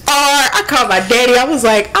ER. I called my daddy. I was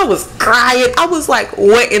crying. I was like,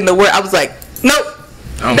 what in the world? I was like, nope.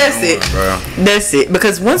 That's it, bro. That's it.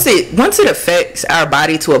 Because once it affects our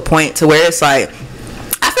body to a point to where it's like,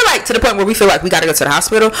 I feel like to the point where we feel like we got to go to the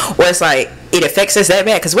hospital, or it's like it affects us that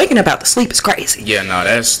bad. Because waking up out to sleep is crazy. Yeah, no,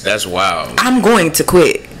 that's wild. I'm going to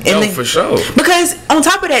quit. No, for sure. Because on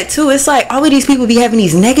top of that too, it's like all of these people be having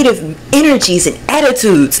these negative energies and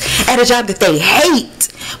attitudes at a job that they hate,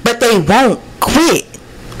 but they won't quit.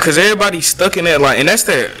 Cause everybody's stuck in that, like, and that's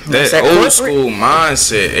that old school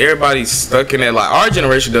mindset. Everybody's stuck in that. Like, our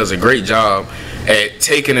generation does a great job at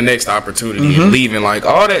taking the next opportunity and leaving. Like,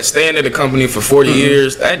 all that staying at the company for 40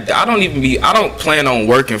 years. I don't plan on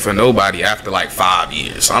working for nobody after like 5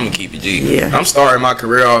 years. So I'm gonna keep it G. Yeah. I'm starting my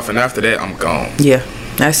career off, and after that, I'm gone. Yeah,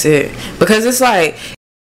 that's it. Because it's like,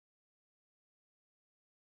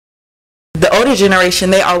 the older generation,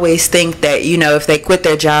 they always think that, you know, if they quit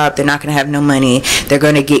their job, they're not going to have no money. They're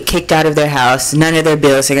going to get kicked out of their house. None of their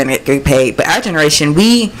bills are going to get paid. But our generation,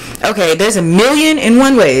 there's a million and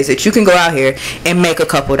one ways that you can go out here and make a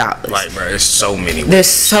couple dollars. Like, bro, there's so many ways. There's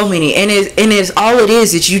so many. And it's all it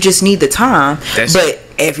is you just need the time.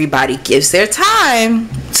 Everybody gives their time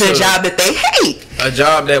to a job that they hate. A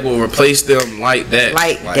job that will replace them like that.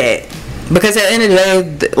 Like that. Because at the end of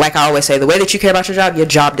the day, like I always say, the way that you care about your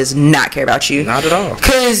job does not care about you. Not at all.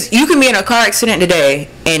 Because you can be in a car accident today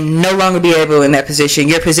and no longer be able in that position.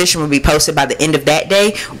 Your position will be posted by the end of that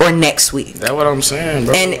day or next week. That's what I'm saying,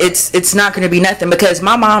 bro. And it's not going to be nothing. Because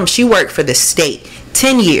my mom, she worked for the state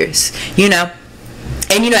 10 years, you know.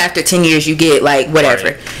 And, you know, after 10 years, you get, like,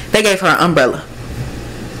 whatever. Right. They gave her an umbrella.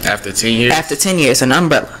 After 10 years? After 10 years, an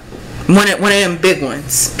umbrella. One of them big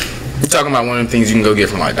ones. You're talking about one of them things you can go get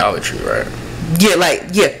from like Dollar Tree, right? Yeah,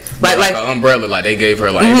 like an umbrella, like they gave her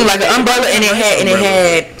like like an umbrella, and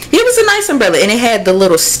it was a nice umbrella, and it had the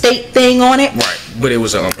little state thing on it. Right, but it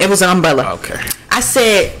was an umbrella. It was an umbrella. Okay. I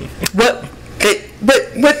said, what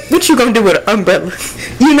you gonna do with an umbrella?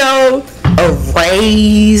 You know, a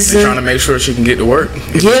raise. They're trying to make sure she can get to work.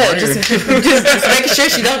 Yeah, just making sure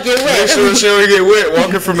she don't get wet. Make sure she don't get wet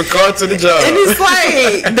walking from the car to the job. And it's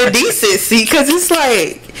like the decency, because it's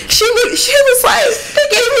like she was like, they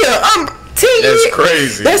gave me a That's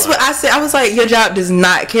crazy. That's what I said. I was like, your job does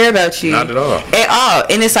not care about you. Not at all. At all.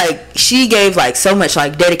 And it's like, she gave like so much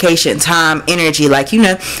like dedication, time, energy, like, you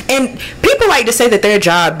know. And people like to say that their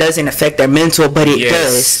job doesn't affect their mental, but it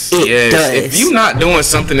does. It does. If you're not doing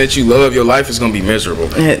something that you love, your life is going to be miserable.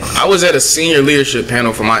 I was at a senior leadership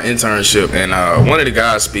panel for my internship, and one of the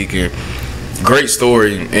guys speaking, great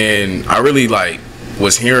story, and I really like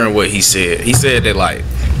was hearing what he said. He said that like,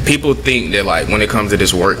 people think that like when it comes to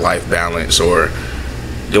this work-life balance or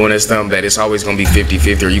doing this stuff that it's always going to be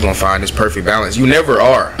 50-50 or you're going to find this perfect balance. You never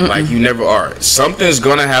are. Like, you never are. Something's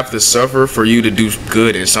going to have to suffer for you to do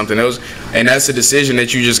good in something else. And that's a decision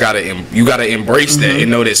that you just got to embrace that and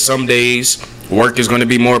know that some days work is going to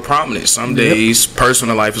be more prominent. Some days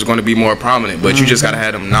personal life is going to be more prominent. But you just got to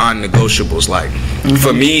have them non-negotiables. Like,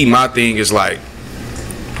 for me, my thing is like,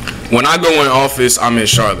 when I go in office, I'm in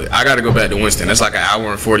Charlotte. I got to go back to Winston. That's like an hour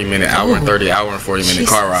and 40 minute, hour and 40 minute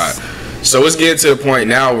car ride. So it's getting to the point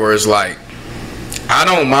now where it's like, I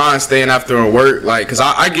don't mind staying after work, like, cause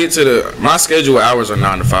I get to my schedule hours are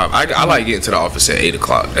 9 to 5. I like getting to the office at 8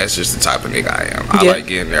 o'clock. That's just the type of nigga I am. I like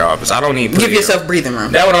getting in their office. I don't even give yourself breathing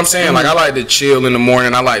room. That's what I'm saying. Like, I like to chill in the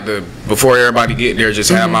morning. I like to, before everybody get there,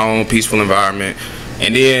 just have my own peaceful environment.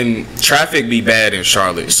 And then traffic be bad in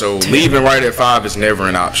Charlotte, so leaving right at 5 is never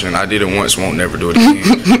an option. I did it once, won't never do it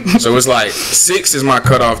again. So it's like 6 is my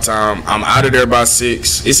cutoff time. I'm out of there by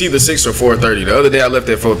 6. It's either 6 or 4:30. The other day I left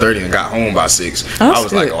at 4:30 and got home by 6. I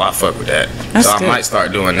was like, oh, I fuck with that. So I might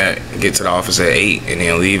start doing that. Get to the office at 8 and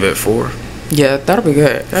then leave at 4. Yeah, that'll be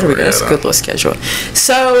good. That'll be good. That's a good little schedule.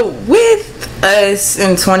 So with us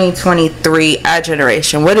in 2023, our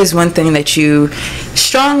generation, what is one thing that you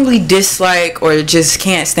strongly dislike or just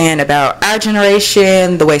can't stand about our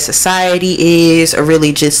generation, the way society is, or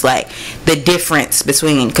really just like the difference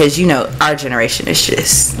between, because you know our generation is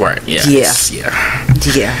just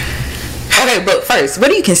yeah. Okay, but first, what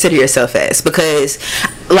do you consider yourself as? Because,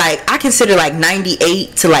 like, I consider, like,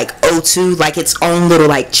 98 to, like, 02, like, its own little,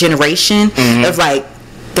 like, generation of, like,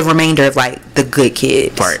 the remainder of, like, the good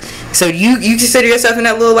kids. Right. So, you consider yourself in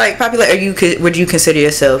that little, like, popular, or would you consider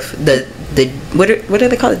yourself the what are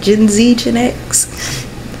they called? Gen Z, Gen X?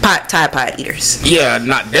 Tide Pod eaters. Yeah,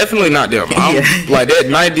 definitely not them. I'm like that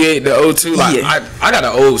 98 to 02. Like I got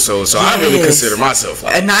an old soul, so I really consider myself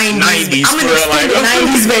like a 90s. I'm an like,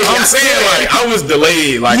 90s baby. I'm saying like I was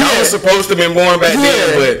delayed. Like I was supposed to have been born back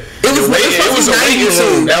then, but it was a waiting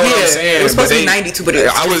room. That's what I'm saying. It was supposed to be 92, but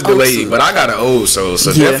I was delayed. But I got an old soul,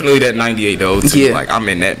 so definitely that 98 to 02. Like I'm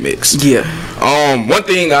in that mix. Yeah. One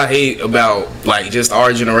thing I hate about like just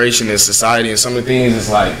our generation and society and some of the things is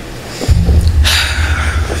like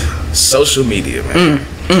social media, man.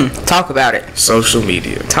 Talk about it. Social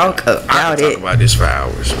media. Talk about I could talk about this for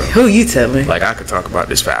hours, bro. Who you telling? Like I could talk about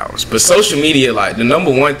this for hours. But social media, like the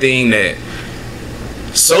number one thing that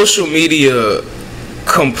social media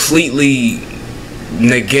completely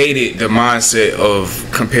negated the mindset of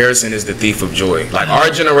comparison is the thief of joy. Like our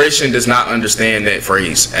generation does not understand that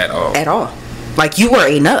phrase at all. At all. Like you are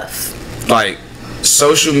enough. Like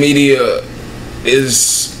social media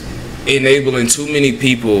is enabling too many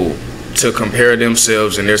people to compare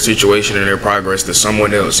themselves and their situation and their progress to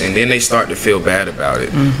someone else, and then they start to feel bad about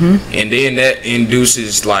it. And then that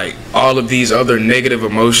induces like all of these other negative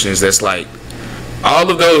emotions. That's like all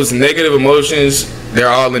of those negative emotions, they're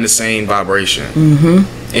all in the same vibration.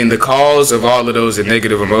 And the cause of all of those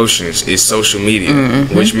negative emotions is social media,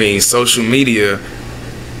 which means social media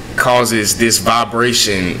causes this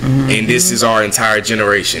vibration, and this is our entire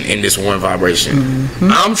generation in this one vibration.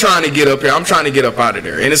 I'm trying to get up here, I'm trying to get up out of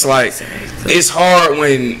there, and it's like it's hard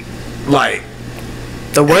when like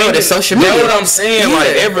the world is social media. That's what I'm saying.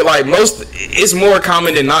 It's more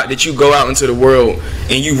common than not that you go out into the world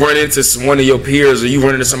and you run into one of your peers or you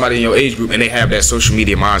run into somebody in your age group and they have that social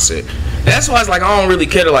media mindset. That's why it's like I don't really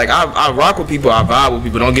care to like I rock with people, I vibe with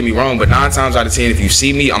people, don't get me wrong, but 9 times out of 10 if you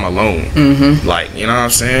see me, I'm alone. Like, you know what I'm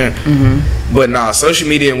saying? But nah, social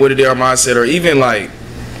media and what their mindset, or even like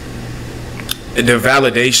the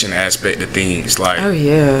validation aspect of things, like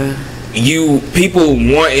people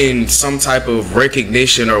wanting some type of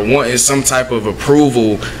recognition or wanting some type of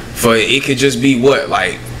approval for it. Could just be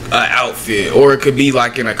like an outfit, or it could be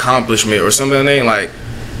like an accomplishment or something. Like,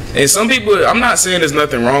 and some people, I'm not saying there's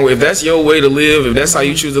nothing wrong with, if that's your way to live, if that's how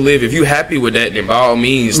you choose to live, if you happy with that, then by all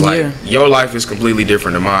means, like your life is completely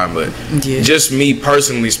different than mine. But just me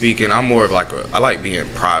personally speaking, I'm more of like I like being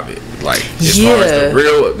private. Like as far as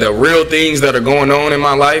the real things that are going on in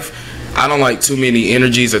my life, I don't like too many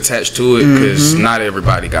energies attached to it, because not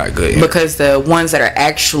everybody got good energy. Because the ones that are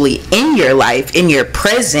actually in your life, in your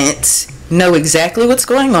present, know exactly what's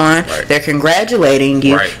going on. They're congratulating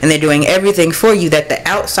you, and they're doing everything for you that the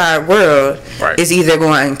outside world is either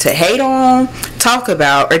going to hate on, talk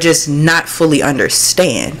about, or just not fully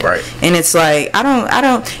understand. And it's like I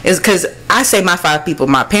don't. It's because I say my 5 people: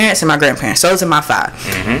 my parents and my grandparents. Those are my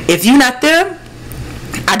 5. If you're not them,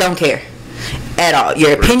 I don't care at all.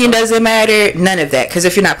 Your opinion doesn't matter, none of that. Because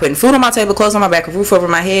if you're not putting food on my table, clothes on my back, a roof over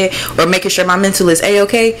my head, or making sure my mental is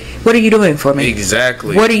a-okay, what are you doing for me?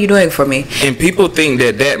 Exactly. What are you doing for me? And people think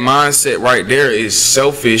that mindset right there is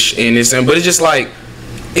selfish, and but it's just like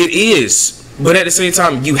it is. But at the same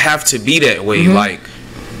time, you have to be that way. Like,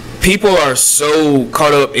 people are so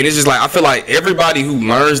caught up, and it's just like I feel like everybody who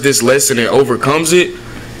learns this lesson and overcomes it,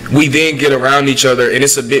 we then get around each other, and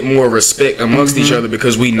it's a bit more respect amongst each other,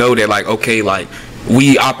 because we know that like, okay, like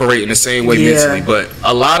we operate in the same way mentally. But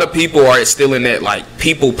a lot of people are still in that like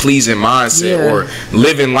people pleasing mindset, or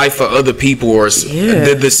living life for other people, or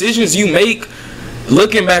the decisions you make,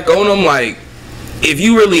 looking back on them, like if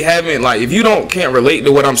you really haven't, like if you can't relate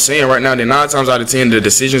to what I'm saying right now, then 9 times out of 10 the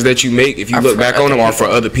decisions that you make, if you look back on them, are for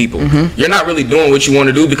other people. You're not really doing what you want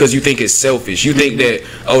to do because you think it's selfish. You think that,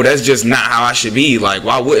 oh, that's just not how I should be. Like,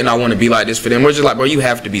 why wouldn't I want to be like this for them? We're just like, bro, you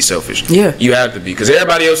have to be selfish. You have to be, because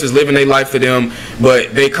everybody else is living their life for them,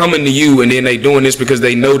 but they coming to you, and then they doing this because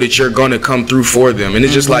they know that you're gonna come through for them. And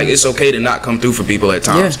it's just like, it's okay to not come through for people at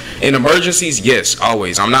times. In emergencies, yes,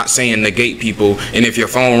 always. I'm not saying negate people, and if your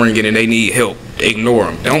phone ringing and they need help, ignore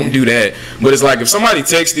them. Don't do that. But it's like if somebody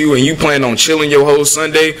texts you and you plan on chilling your whole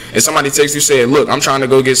Sunday, and somebody texts you saying, look, I'm trying to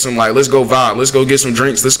go get some, like, let's go vibe, let's go get some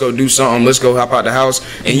drinks, let's go do something, let's go hop out the house,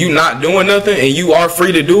 and you not doing nothing, and you are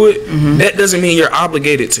free to do it, that doesn't mean you're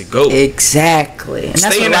obligated to go. Exactly. And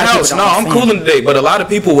stay in the house. No, I'm cooling today. But a lot of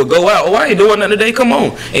people would go out, oh, I ain't doing nothing today, come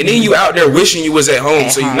on. And then you out there wishing you was at home,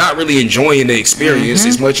 so you're not really enjoying the experience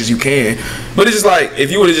as much as you can. But it's just like, if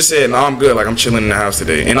you would have just said, no, I'm good, like I'm chilling in the house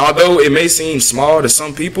today, and although it may seem small to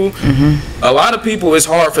some people, a lot of people, it's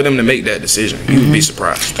hard for them to make that decision. You would be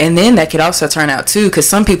surprised. And then that could also turn out too, because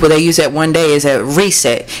some people, they use that one day as a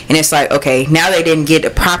reset, and it's like, okay, now they didn't get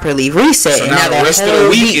it properly reset, so and now the rest of the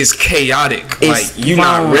week is chaotic. Like, you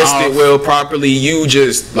not rested well properly, you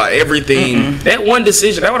just like everything. That one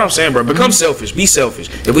decision, that's what I'm saying, bro. Become selfish. Be selfish.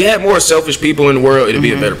 If we had more selfish people in the world, it'd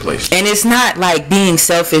be a better place. And it's not like being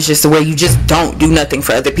selfish is the way you just don't do nothing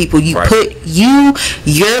for other people. You Right. put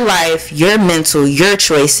your life, your mental, your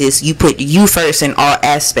choices, you put you first in all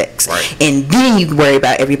aspects. Right. And then you worry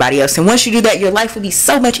about everybody else. And once you do that, your life will be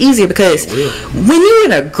so much easier, because when you're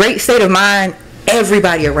in a great state of mind,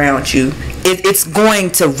 everybody around you, it's going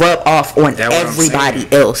to rub off on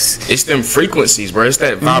everybody else. It's them frequencies, bro. It's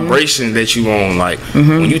that vibration that you on. Like,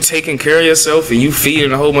 when you taking care of yourself and you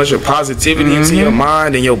feeding a whole bunch of positivity into your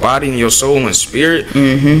mind and your body and your soul and spirit,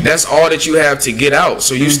 that's all that you have to get out.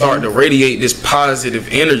 So you start to radiate this positive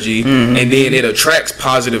energy, and then it attracts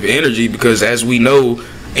positive energy, because as we know,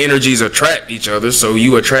 energies attract each other. So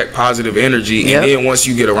you attract positive energy, and then once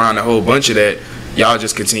you get around a whole bunch of that, y'all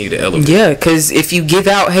just continue to elevate. Yeah, because if you give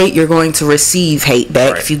out hate, you're going to receive hate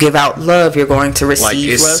back. If you give out love, you're going to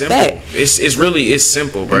receive love simple. back. It's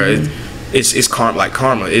simple, bro. It's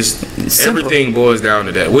karma. It's everything boils down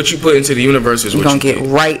to that. What you put into the universe is what you're you gonna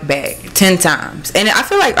get right back 10 times. And I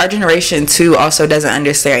feel like our generation too also doesn't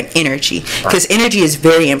understand energy, because energy is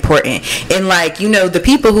very important. And like, the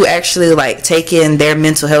people who actually like take in their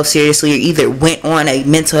mental health seriously, or either went on a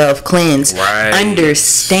mental health cleanse,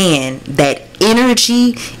 understand that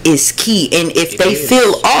energy is key, and if they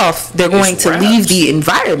feel off, they're going to leave the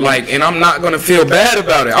environment. Like, and I'm not gonna feel bad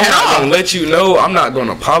about it. I'm not gonna let you know. I'm not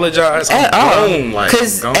gonna apologize at all.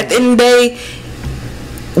 Because at the end of the day,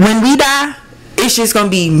 when we die, it's just gonna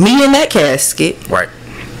be me in that casket. Right.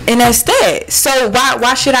 And that's that. So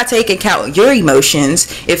why should I take account your emotions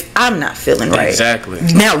if I'm not feeling right? Exactly.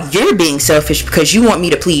 Now you're being selfish because you want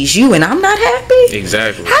me to please you, and I'm not happy.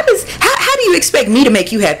 Exactly. How do you expect me to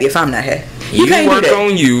make you happy if I'm not happy? You work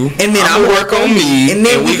on you, and then I'm work on me, and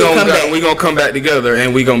then we gonna come back together,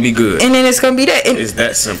 and we gonna be good. And then it's gonna be that. And it's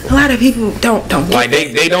that simple. A lot of people don't get like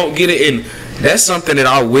they don't get it, and that's something that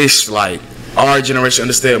I wish like our generation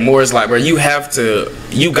understand more. Is like, bro, you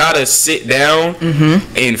gotta sit down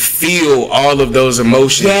and feel all of those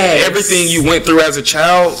emotions, everything you went through as a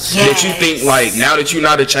child, that you think like now that you're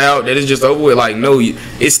not a child that is just over with. Like, no,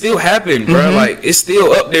 it still happened, bro. Like, it's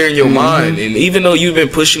still up there in your mind, and even though you've been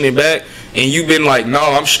pushing it back and you've been like, no,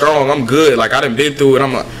 I'm strong, I'm good, like I done been through it,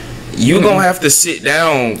 I'm like, you gonna have to sit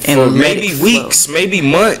down for maybe weeks, maybe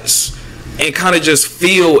months, and kind of just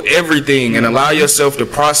feel everything and allow yourself to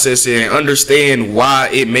process it and understand why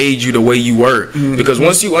it made you the way you were. Because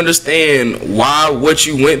once you understand why what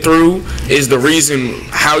you went through is the reason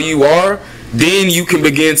how you are, then you can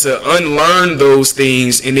begin to unlearn those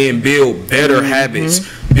things and then build better habits,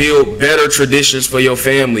 build better traditions for your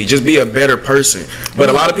family, just be a better person. But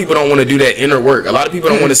a lot of people don't want to do that inner work. A lot of people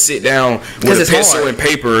don't want to sit down with a pencil and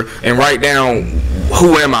paper and write down,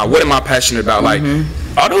 who am I, what am I passionate about? Like,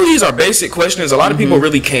 although these are basic questions, a lot of people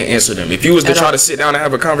really can't answer them. If you was to try to sit down and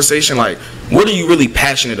have a conversation, like, what are you really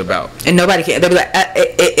passionate about? And nobody can. They'll be like,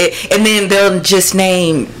 and then they'll just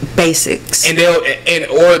name basics, and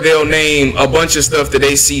they'll name a bunch of stuff that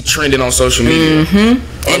they see trending on social media.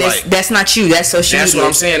 And like, that's not you. That's social media. That's what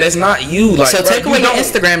I'm saying. That's not you. Like, so take away your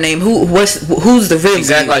Instagram name. Who's the real?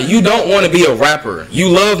 Exactly. Like, you don't want to be a rapper. You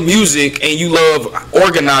love music and you love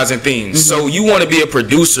organizing things. So you want to be a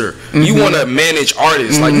producer. You want to manage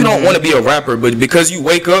artists. Like, you don't want to be a rapper, but because you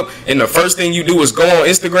wake up and the first thing you do is go on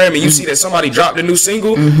Instagram and you see that somebody dropped a new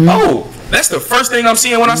single. Oh, that's the first thing I'm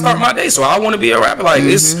seeing when I start my day. So I want to be a rapper. Like,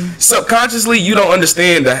 it's subconsciously, you don't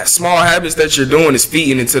understand the small habits that you're doing is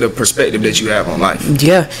feeding into the perspective that you have on life.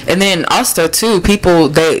 Yeah. And then also too, people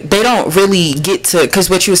they don't really get to, because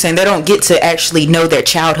what you were saying, they don't get to actually know their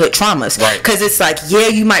childhood traumas. Right. Because it's like, yeah,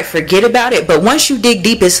 you might forget about it, but once you dig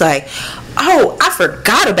deep, it's like, oh, I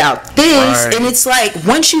forgot about this. Right. And it's like,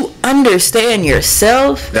 once you understand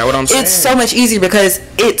yourself, that's what I'm saying, it's so much easier, because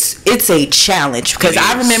it's a challenge. Because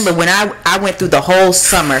I remember when I went through the whole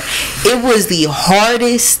summer, it was the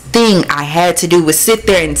hardest thing I had to do was sit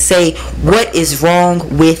there and say, what is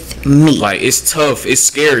wrong with me? Like, it's tough. It's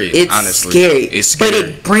scary. It's honestly scary. It's scary. But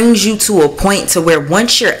it brings you to a point to where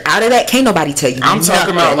once you're out of that, can't nobody tell you I'm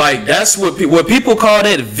talking about, like, that's what people call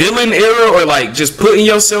that villain era, or like just putting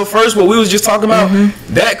yourself first. What we was just talking about,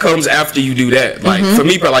 that comes after you do that. Like, for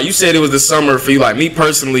me, like you said, it was the summer. For you, like me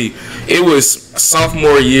personally, it was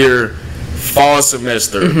sophomore year, fall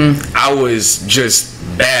semester. I was just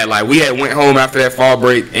bad. Like, we had went home after that fall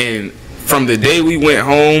break, and from the day we went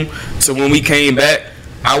home to when we came back,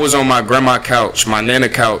 I was on my grandma couch, my nana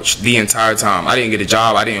couch, the entire time. I didn't get a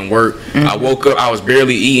job. I didn't work. I woke up. I was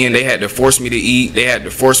barely eating. They had to force me to eat. They had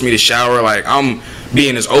to force me to shower. Like, I'm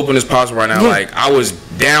being as open as possible right now. Like, I was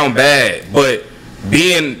down bad. But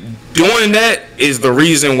doing that is the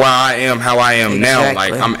reason why I am how I am now.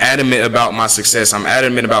 Like, I'm adamant about my success. I'm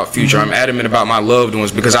adamant about future. I'm adamant about my loved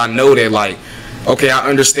ones, because I know that, like, okay, I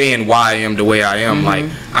understand why I am the way I am. Like,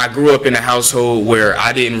 I grew up in a household where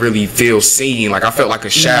I didn't really feel seen. Like, I felt like a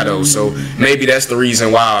shadow. So maybe that's the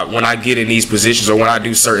reason why when I get in these positions or when I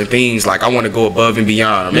do certain things, like, I want to go above and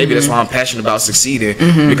beyond. Or maybe that's why I'm passionate about succeeding,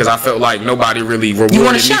 because I felt like nobody really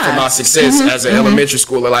rewarded me for my success as an elementary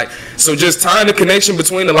schooler. Like, so just tying the connection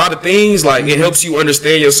between a lot of things, like, it helps you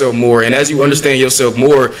understand yourself more. And as you understand yourself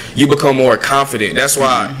more, you become more confident. That's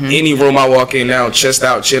why any room I walk in now, chest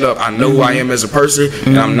out, chin up, I know who I am as a person,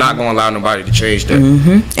 and I'm not going to allow nobody to change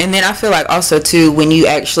that. And then I feel like also too, when you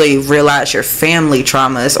actually realize your family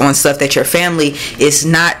traumas on stuff that your family is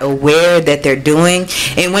not aware that they're doing,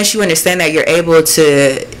 and once you understand that, you're able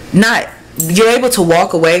to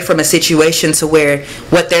walk away from a situation to where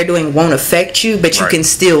what they're doing won't affect you, but you can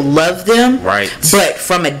still love them, but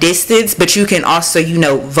from a distance. But you can also,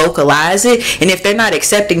 vocalize it. And if they're not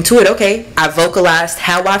accepting to it, okay, I vocalized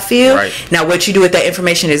how I feel. Now what you do with that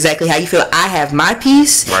information is exactly how you feel. I have my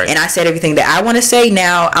piece, and I said everything that I want to say.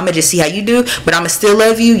 Now I'm gonna just see how you do, but I'm gonna still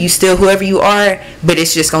love you. You still whoever you are, but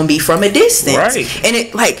it's just gonna be from a distance. And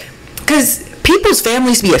it, like, because people's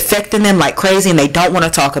families be affecting them like crazy, and they don't want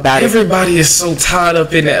to talk about it. Everybody is so tied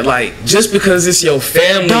up in that. Like, just because it's your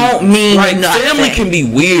family don't mean like nothing. Family can be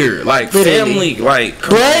weird. Like, literally. Family, like,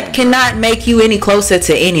 blood cannot make you any closer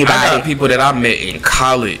to anybody. I got people that I met in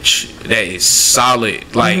college that is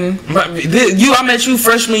solid. Like, I met you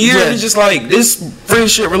freshman year, and it's just like, this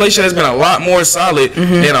friendship relationship has been a lot more solid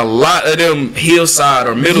than a lot of them hillside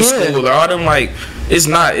or middle school or all them, like, it's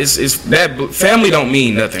not. It's that family don't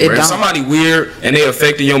mean nothing, bro. If somebody weird and they're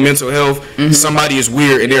affecting your mental health, somebody is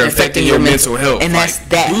weird and they're affecting your mental health. And that's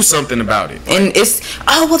that. Do something about it. And it's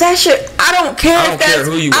that shit. I don't care. I don't care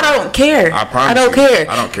who you are. I don't care. I promise. I don't care.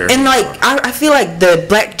 I don't care. And like, I feel like the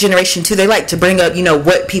black generation too, they like to bring up,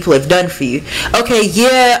 what people have done for you. Okay,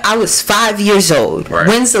 yeah, I was 5 years old.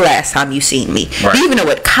 When's the last time you seen me? Do you even know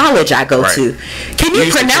what college I go to? Can you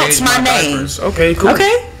pronounce my name? Diapers. Okay, cool.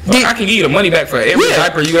 Okay. I can give you the money back for every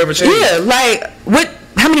diaper you ever changed. Yeah, like,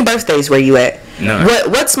 how many birthdays were you at? None.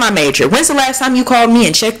 What's my major? When's the last time you called me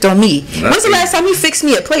and checked on me? Nothing. When's the last time you fixed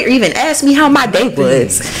me a plate or even asked me how my day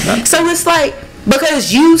was? Nothing. So it's like,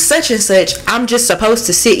 because you such and such, I'm just supposed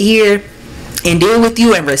to sit here and deal with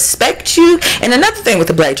you and respect you. And another thing with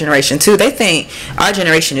the black generation too, they think our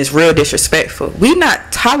generation is real disrespectful. We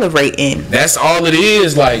not tolerating. That's all it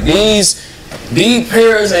is. Like, these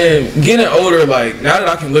parents, and getting older, like, now that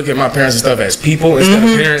I can look at my parents and stuff as people instead of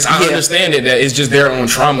parents, I understand that it's just their own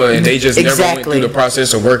trauma, and they just never went through the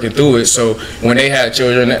process of working through it. So when they had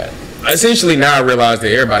children, essentially now I realize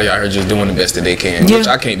that everybody out here just doing the best that they can, which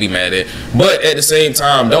I can't be mad at. But at the same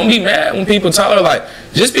time, don't be mad when people tolerate. Like,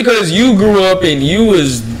 just because you grew up and you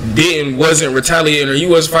wasn't retaliating or you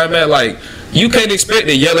wasn't fighting back, like, you can't expect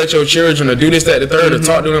to yell at your children or do this, that, the third, or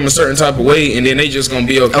talk to them a certain type of way, and then they just gonna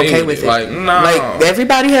be okay with it. Like, no. Like,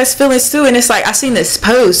 everybody has feelings too, and it's like, I seen this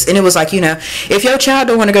post, and it was like, if your child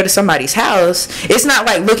don't want to go to somebody's house, it's not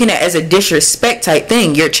like looking at it as a disrespect type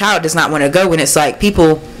thing. Your child does not want to go, and it's like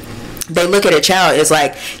people, they look at a child as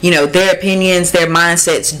like, their opinions, their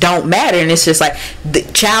mindsets don't matter, and it's just like the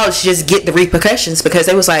child just get the repercussions, because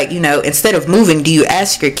it was like, instead of moving, do you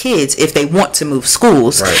ask your kids if they want to move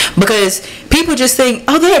schools? Because people just think,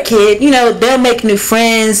 oh, they're a kid, they'll make new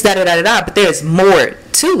friends, but there's more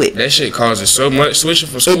to it. That shit causes so much switching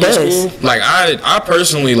from school to school. Like, I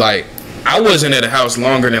personally, like, I wasn't at a house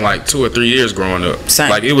longer than like 2 or 3 years growing up. Same.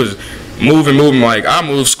 Like, it was moving. Like, I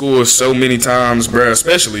moved schools so many times, bro,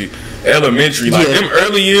 especially elementary. Like, them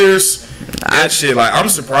early years, that shit, like, I'm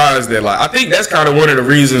surprised that, like, I think that's kind of one of the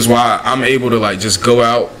reasons why I'm able to, like, just go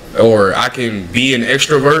out, or I can be an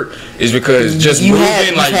extrovert, is because just moving,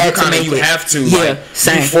 you have to, like,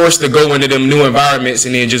 be forced to go into them new environments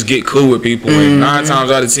and then just get cool with people. And 9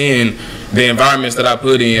 times out of 10, the environments that I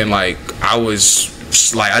put in, like,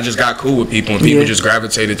 I just got cool with people, and people just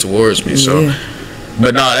gravitated towards me. So.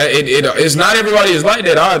 But no, it's not everybody is like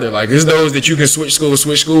that either. Like, it's those that you can switch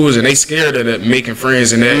schools, and they scared of that, making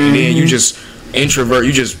friends, and that, and then you just introvert,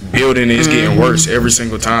 you just building, and it's getting worse every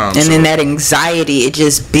single time. And then that anxiety, it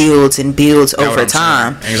just builds and builds over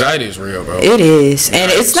time. Anxiety is real, bro. It is, and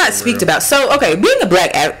it's not speaked about. So, okay,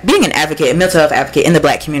 being an advocate, a mental health advocate in the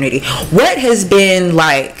black community, what has been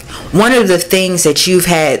like one of the things that you've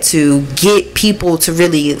had to get people to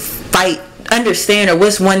really fight understand, or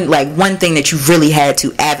what's one thing that you really had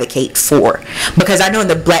to advocate for? Because I know in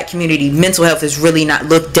the Black community, mental health is really not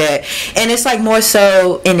looked at, and it's like more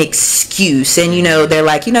so an excuse. And they're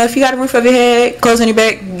like, if you got a roof over your head, clothes on your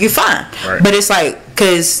back, you're fine. Right. But it's like,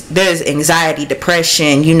 because there's anxiety,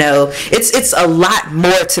 depression, it's a lot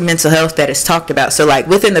more to mental health that is talked about. So like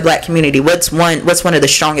within the Black community, what's one of the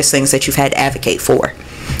strongest things that you've had to advocate for?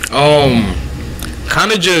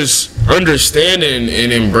 Kind of just understanding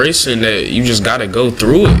and embracing that you just got to go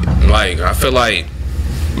through it. Like, I feel like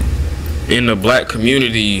in the Black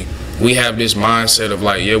community, we have this mindset of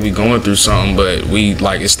like, yeah, we going through something, but we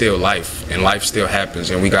like, it's still life, and life still happens,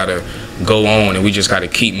 and we got to go on, and we just got to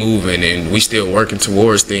keep moving, and we still working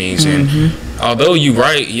towards things. And although you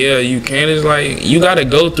right, yeah, you can, it's like, you got to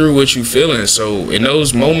go through what you feeling. So in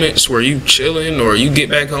those moments where you chilling, or you get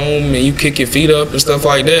back home and you kick your feet up and stuff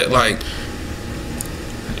like that, like,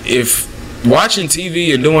 if watching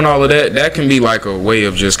TV and doing all of that can be like a way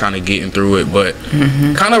of just kind of getting through it. But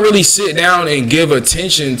kind of really sit down and give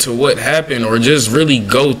attention to what happened, or just really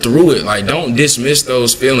go through it. Like, don't dismiss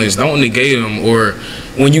those feelings, don't negate them. Or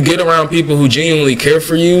when you get around people who genuinely care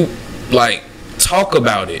for you, like, talk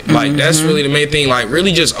about it. Like, that's really the main thing. Like,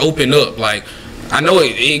 really just open up. Like, I know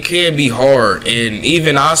it can be hard, and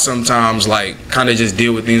even I sometimes like kind of just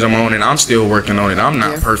deal with things on my own, and I'm still working on it. I'm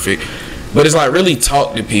not perfect. But it's like, really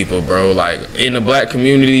talk to people, bro. Like, in the Black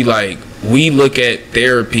community, like, we look at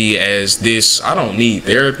therapy as this, I don't need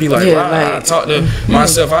therapy. Like, I talk to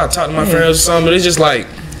myself, I talk to my friends or something. But it's just like,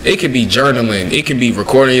 it could be journaling, it can be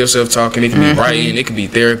recording yourself talking, it can be writing, it could be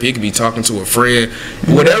therapy, it could be talking to a friend,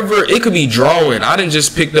 whatever. It could be drawing. I done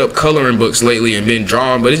just picked up coloring books lately and been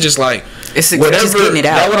drawing, but it's just like, it's whatever, just getting it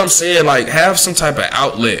out. That's what I'm saying. Like, have some type of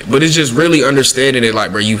outlet, but it's just really understanding it.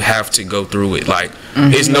 Like, bro, you have to go through it. Like,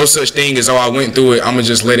 there's no such thing as, I went through it, I'm gonna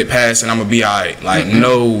just let it pass and I'm gonna be alright. Like,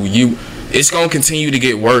 no, it's gonna continue to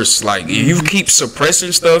get worse. Like, if you keep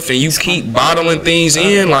suppressing stuff and you keep bottling things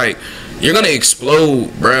in, like, you're gonna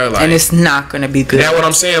explode, bro. Like, and it's not gonna be good. That's what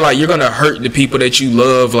I'm saying. Like, you're gonna hurt the people that you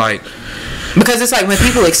love. Like, because it's like, when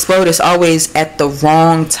people explode, it's always at the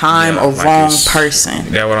wrong time or like, wrong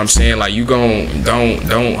person. That's what I'm saying. Like, you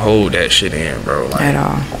don't hold that shit in, bro. Like, at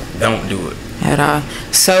all. Don't do it. At all.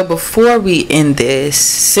 So before we end this,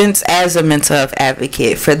 since as a mental health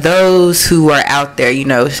advocate, for those who are out there,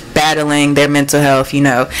 battling their mental health,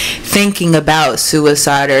 thinking about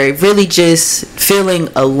suicide, or really just feeling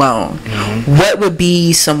alone, what would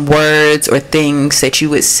be some words or things that you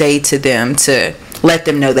would say to them to let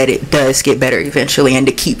them know that it does get better eventually, and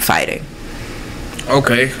to keep fighting?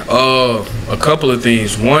 Okay, a couple of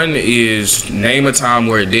things. One is, name a time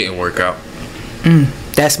where it didn't work out.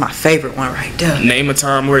 That's my favorite one right there. Name a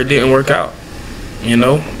time where it didn't work out. And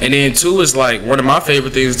then two is like, one of my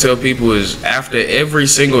favorite things to tell people is, after every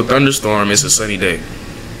single thunderstorm, it's a sunny day.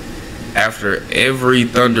 After every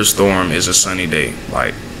thunderstorm is a sunny day.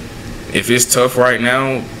 Like, if it's tough right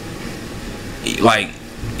now, like,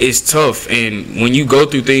 it's tough, and when you go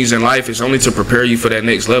through things in life, it's only to prepare you for that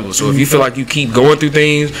next level. So if you feel like you keep going through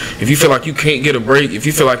things, if you feel like you can't get a break, if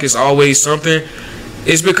you feel like it's always something,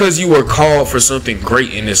 it's because you were called for something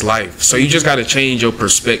great in this life. So you just got to change your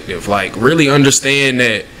perspective. Like, really understand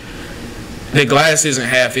that the glass isn't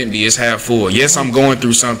half empty, it's half full. Yes, I'm going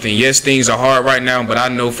through something. Yes, things are hard right now, but I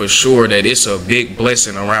know for sure that it's a big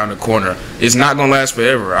blessing around the corner. It's not going to last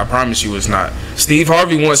forever. I promise you it's not. Steve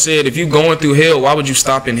Harvey once said, if you're going through hell, why would you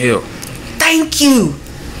stop in hell? Thank you.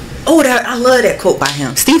 Oh, I love that quote by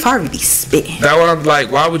him. Steve Harvey be spitting. That's what I'm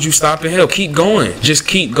like, why would you stop in hell? Keep going. Just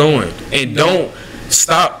keep going. And don't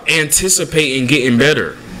stop anticipating getting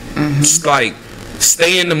better. It's like,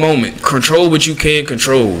 stay in the moment. Control what you can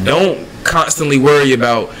control. Don't constantly worry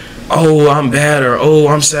about, oh, I'm bad, or oh,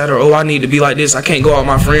 I'm sad, or oh, I need to be like this. I can't go out with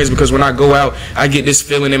my friends because when I go out, I get this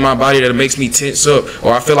feeling in my body that makes me tense up,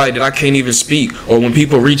 or I feel like that I can't even speak, or when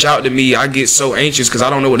people reach out to me, I get so anxious because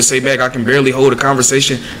I don't know what to say back. I can barely hold a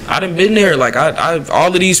conversation. I done been there. Like, I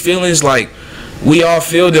all of these feelings, like, we all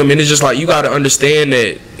feel them, and it's just like, you got to understand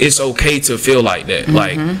that it's okay to feel like that.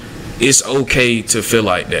 Like, it's okay to feel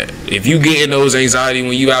like that. If you get in those anxiety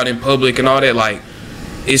when you out in public and all that, like,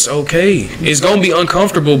 it's okay. It's gonna be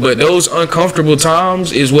uncomfortable, but those uncomfortable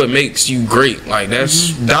times is what makes you great. Like,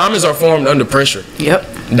 that's diamonds are formed under pressure. Yep.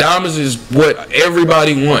 Diamonds is what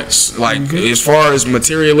everybody wants. Like, as far as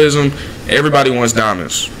materialism, everybody wants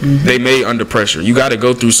diamonds. They made under pressure. You got to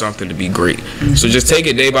go through something to be great. So just take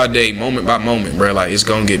it day by day, moment by moment, bro. Like, it's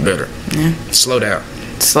gonna get better. Slow down.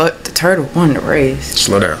 The turtle won the race.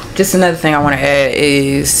 Slow down. Just another thing I want to add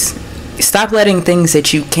is, stop letting things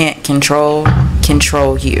that you can't control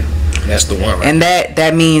you. That's the one, right? And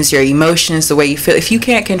that means your emotions, the way you feel. If you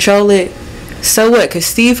can't control it, So what? Because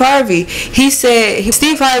Steve Harvey, he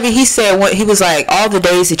said what he was like, all the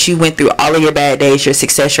days that you went through, all of your bad days, your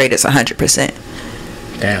success rate is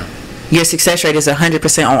 100%. Damn. Your success rate is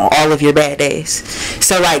 100% on all of your bad days.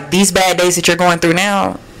 So like these bad days that you're going through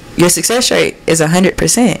now, your success rate is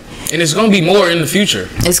 100%. And it's gonna be more in the future.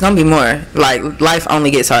 It's gonna be more. Like life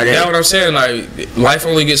only gets harder. That's what I'm saying. Like life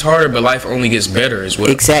only gets harder, but life only gets better as well.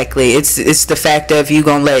 Exactly. It's the fact of you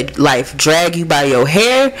gonna let life drag you by your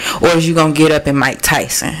hair, or is you gonna get up and Mike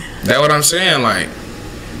Tyson? That's what I'm saying. Like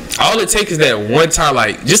all it takes is that one time.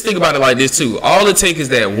 Like just think about it like this too. All it takes is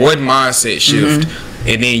that one mindset shift.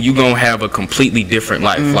 And then you gonna have a completely different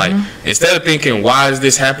life. Like instead of thinking, why is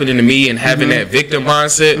this happening to me, and having that victim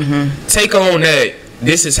mindset, take on that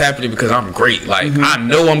this is happening because I'm great. Like I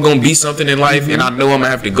know I'm gonna be something in life, and I know I'm gonna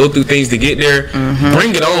have to go through things to get there.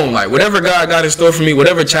 Bring it on. Like whatever God got in store for me,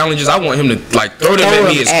 whatever challenges, I want him to like throw them at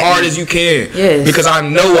me as hard as you can. Yes. Because I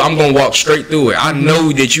know I'm gonna walk straight through it. I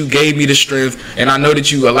know that you gave me the strength, and I know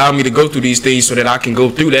that you allowed me to go through these things so that I can go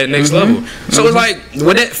through that next level. So it's like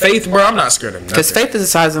with that faith, bro, I'm not scared of nothing. Because faith is the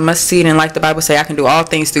size of mustard seed, and like the Bible say, I can do all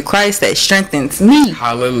things through Christ that strengthens me.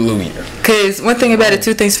 Hallelujah. Because one thing about it,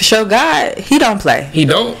 two things for sure, God, he don't play. He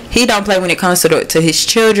don't play when it comes to his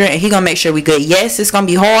children, and he gonna make sure we good. Yes, it's gonna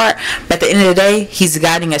be hard, but at the end of the day, he's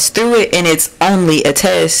guiding us through it, and it's only a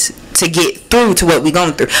test to get through to what we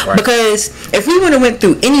going through. Right. Because if we would have went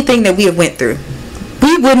through anything that we have went through,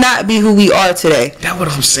 we would not be who we are today. That's what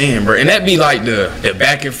I'm saying, bro. And that'd be like the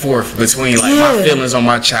back and forth between like my feelings on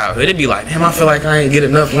my childhood. It'd be like, damn, I feel like I ain't get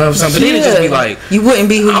enough love or something. Then it'd just be like, you wouldn't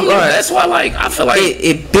be who you are. That's why, like, I feel like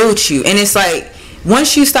it built you, and it's like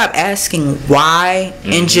once you stop asking why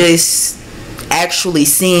and just actually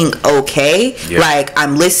seeing like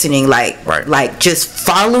I'm listening, like just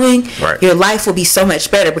following, your life will be so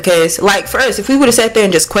much better. Because like for us, if we would have sat there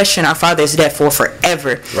and just questioned our father's death for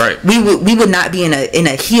forever, we would not be in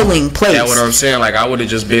a healing place. That's what I'm saying. Like I would have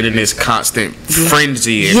just been in this constant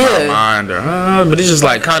frenzy in my mind, but it's just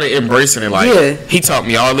like kind of embracing it. Like he taught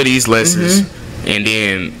me all of these lessons, and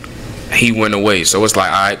then he went away. So it's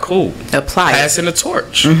like, all right, cool. Apply passing the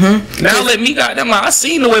torch. Now let me got them. Like I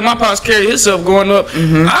seen the way my pops carry himself going up.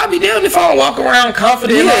 I'll be damned if I don't walk around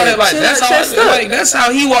confident and all that. Like that's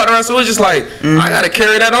how he walked around. So it's just like I gotta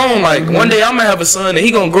carry that on. Like one day I'm gonna have a son and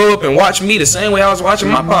he gonna grow up and watch me the same way I was watching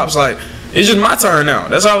my pops. Like it's just my turn now.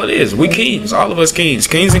 That's all it is. We kings, all of us kings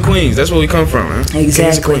and queens. That's where we come from, man. Exactly.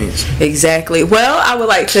 Kings and queens. Exactly. Well, I would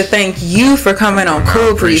like to thank you for coming on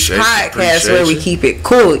Cool Breeze Podcast, where we keep it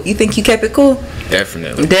cool. You think you kept it cool?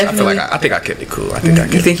 Definitely. I think I kept it cool.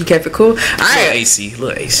 You think you kept it cool? All right.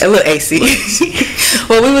 A little AC.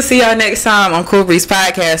 Well, we will see y'all next time on Cool Breeze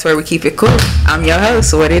Podcast, where we keep it cool. I'm your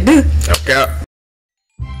host. What it do? Okay.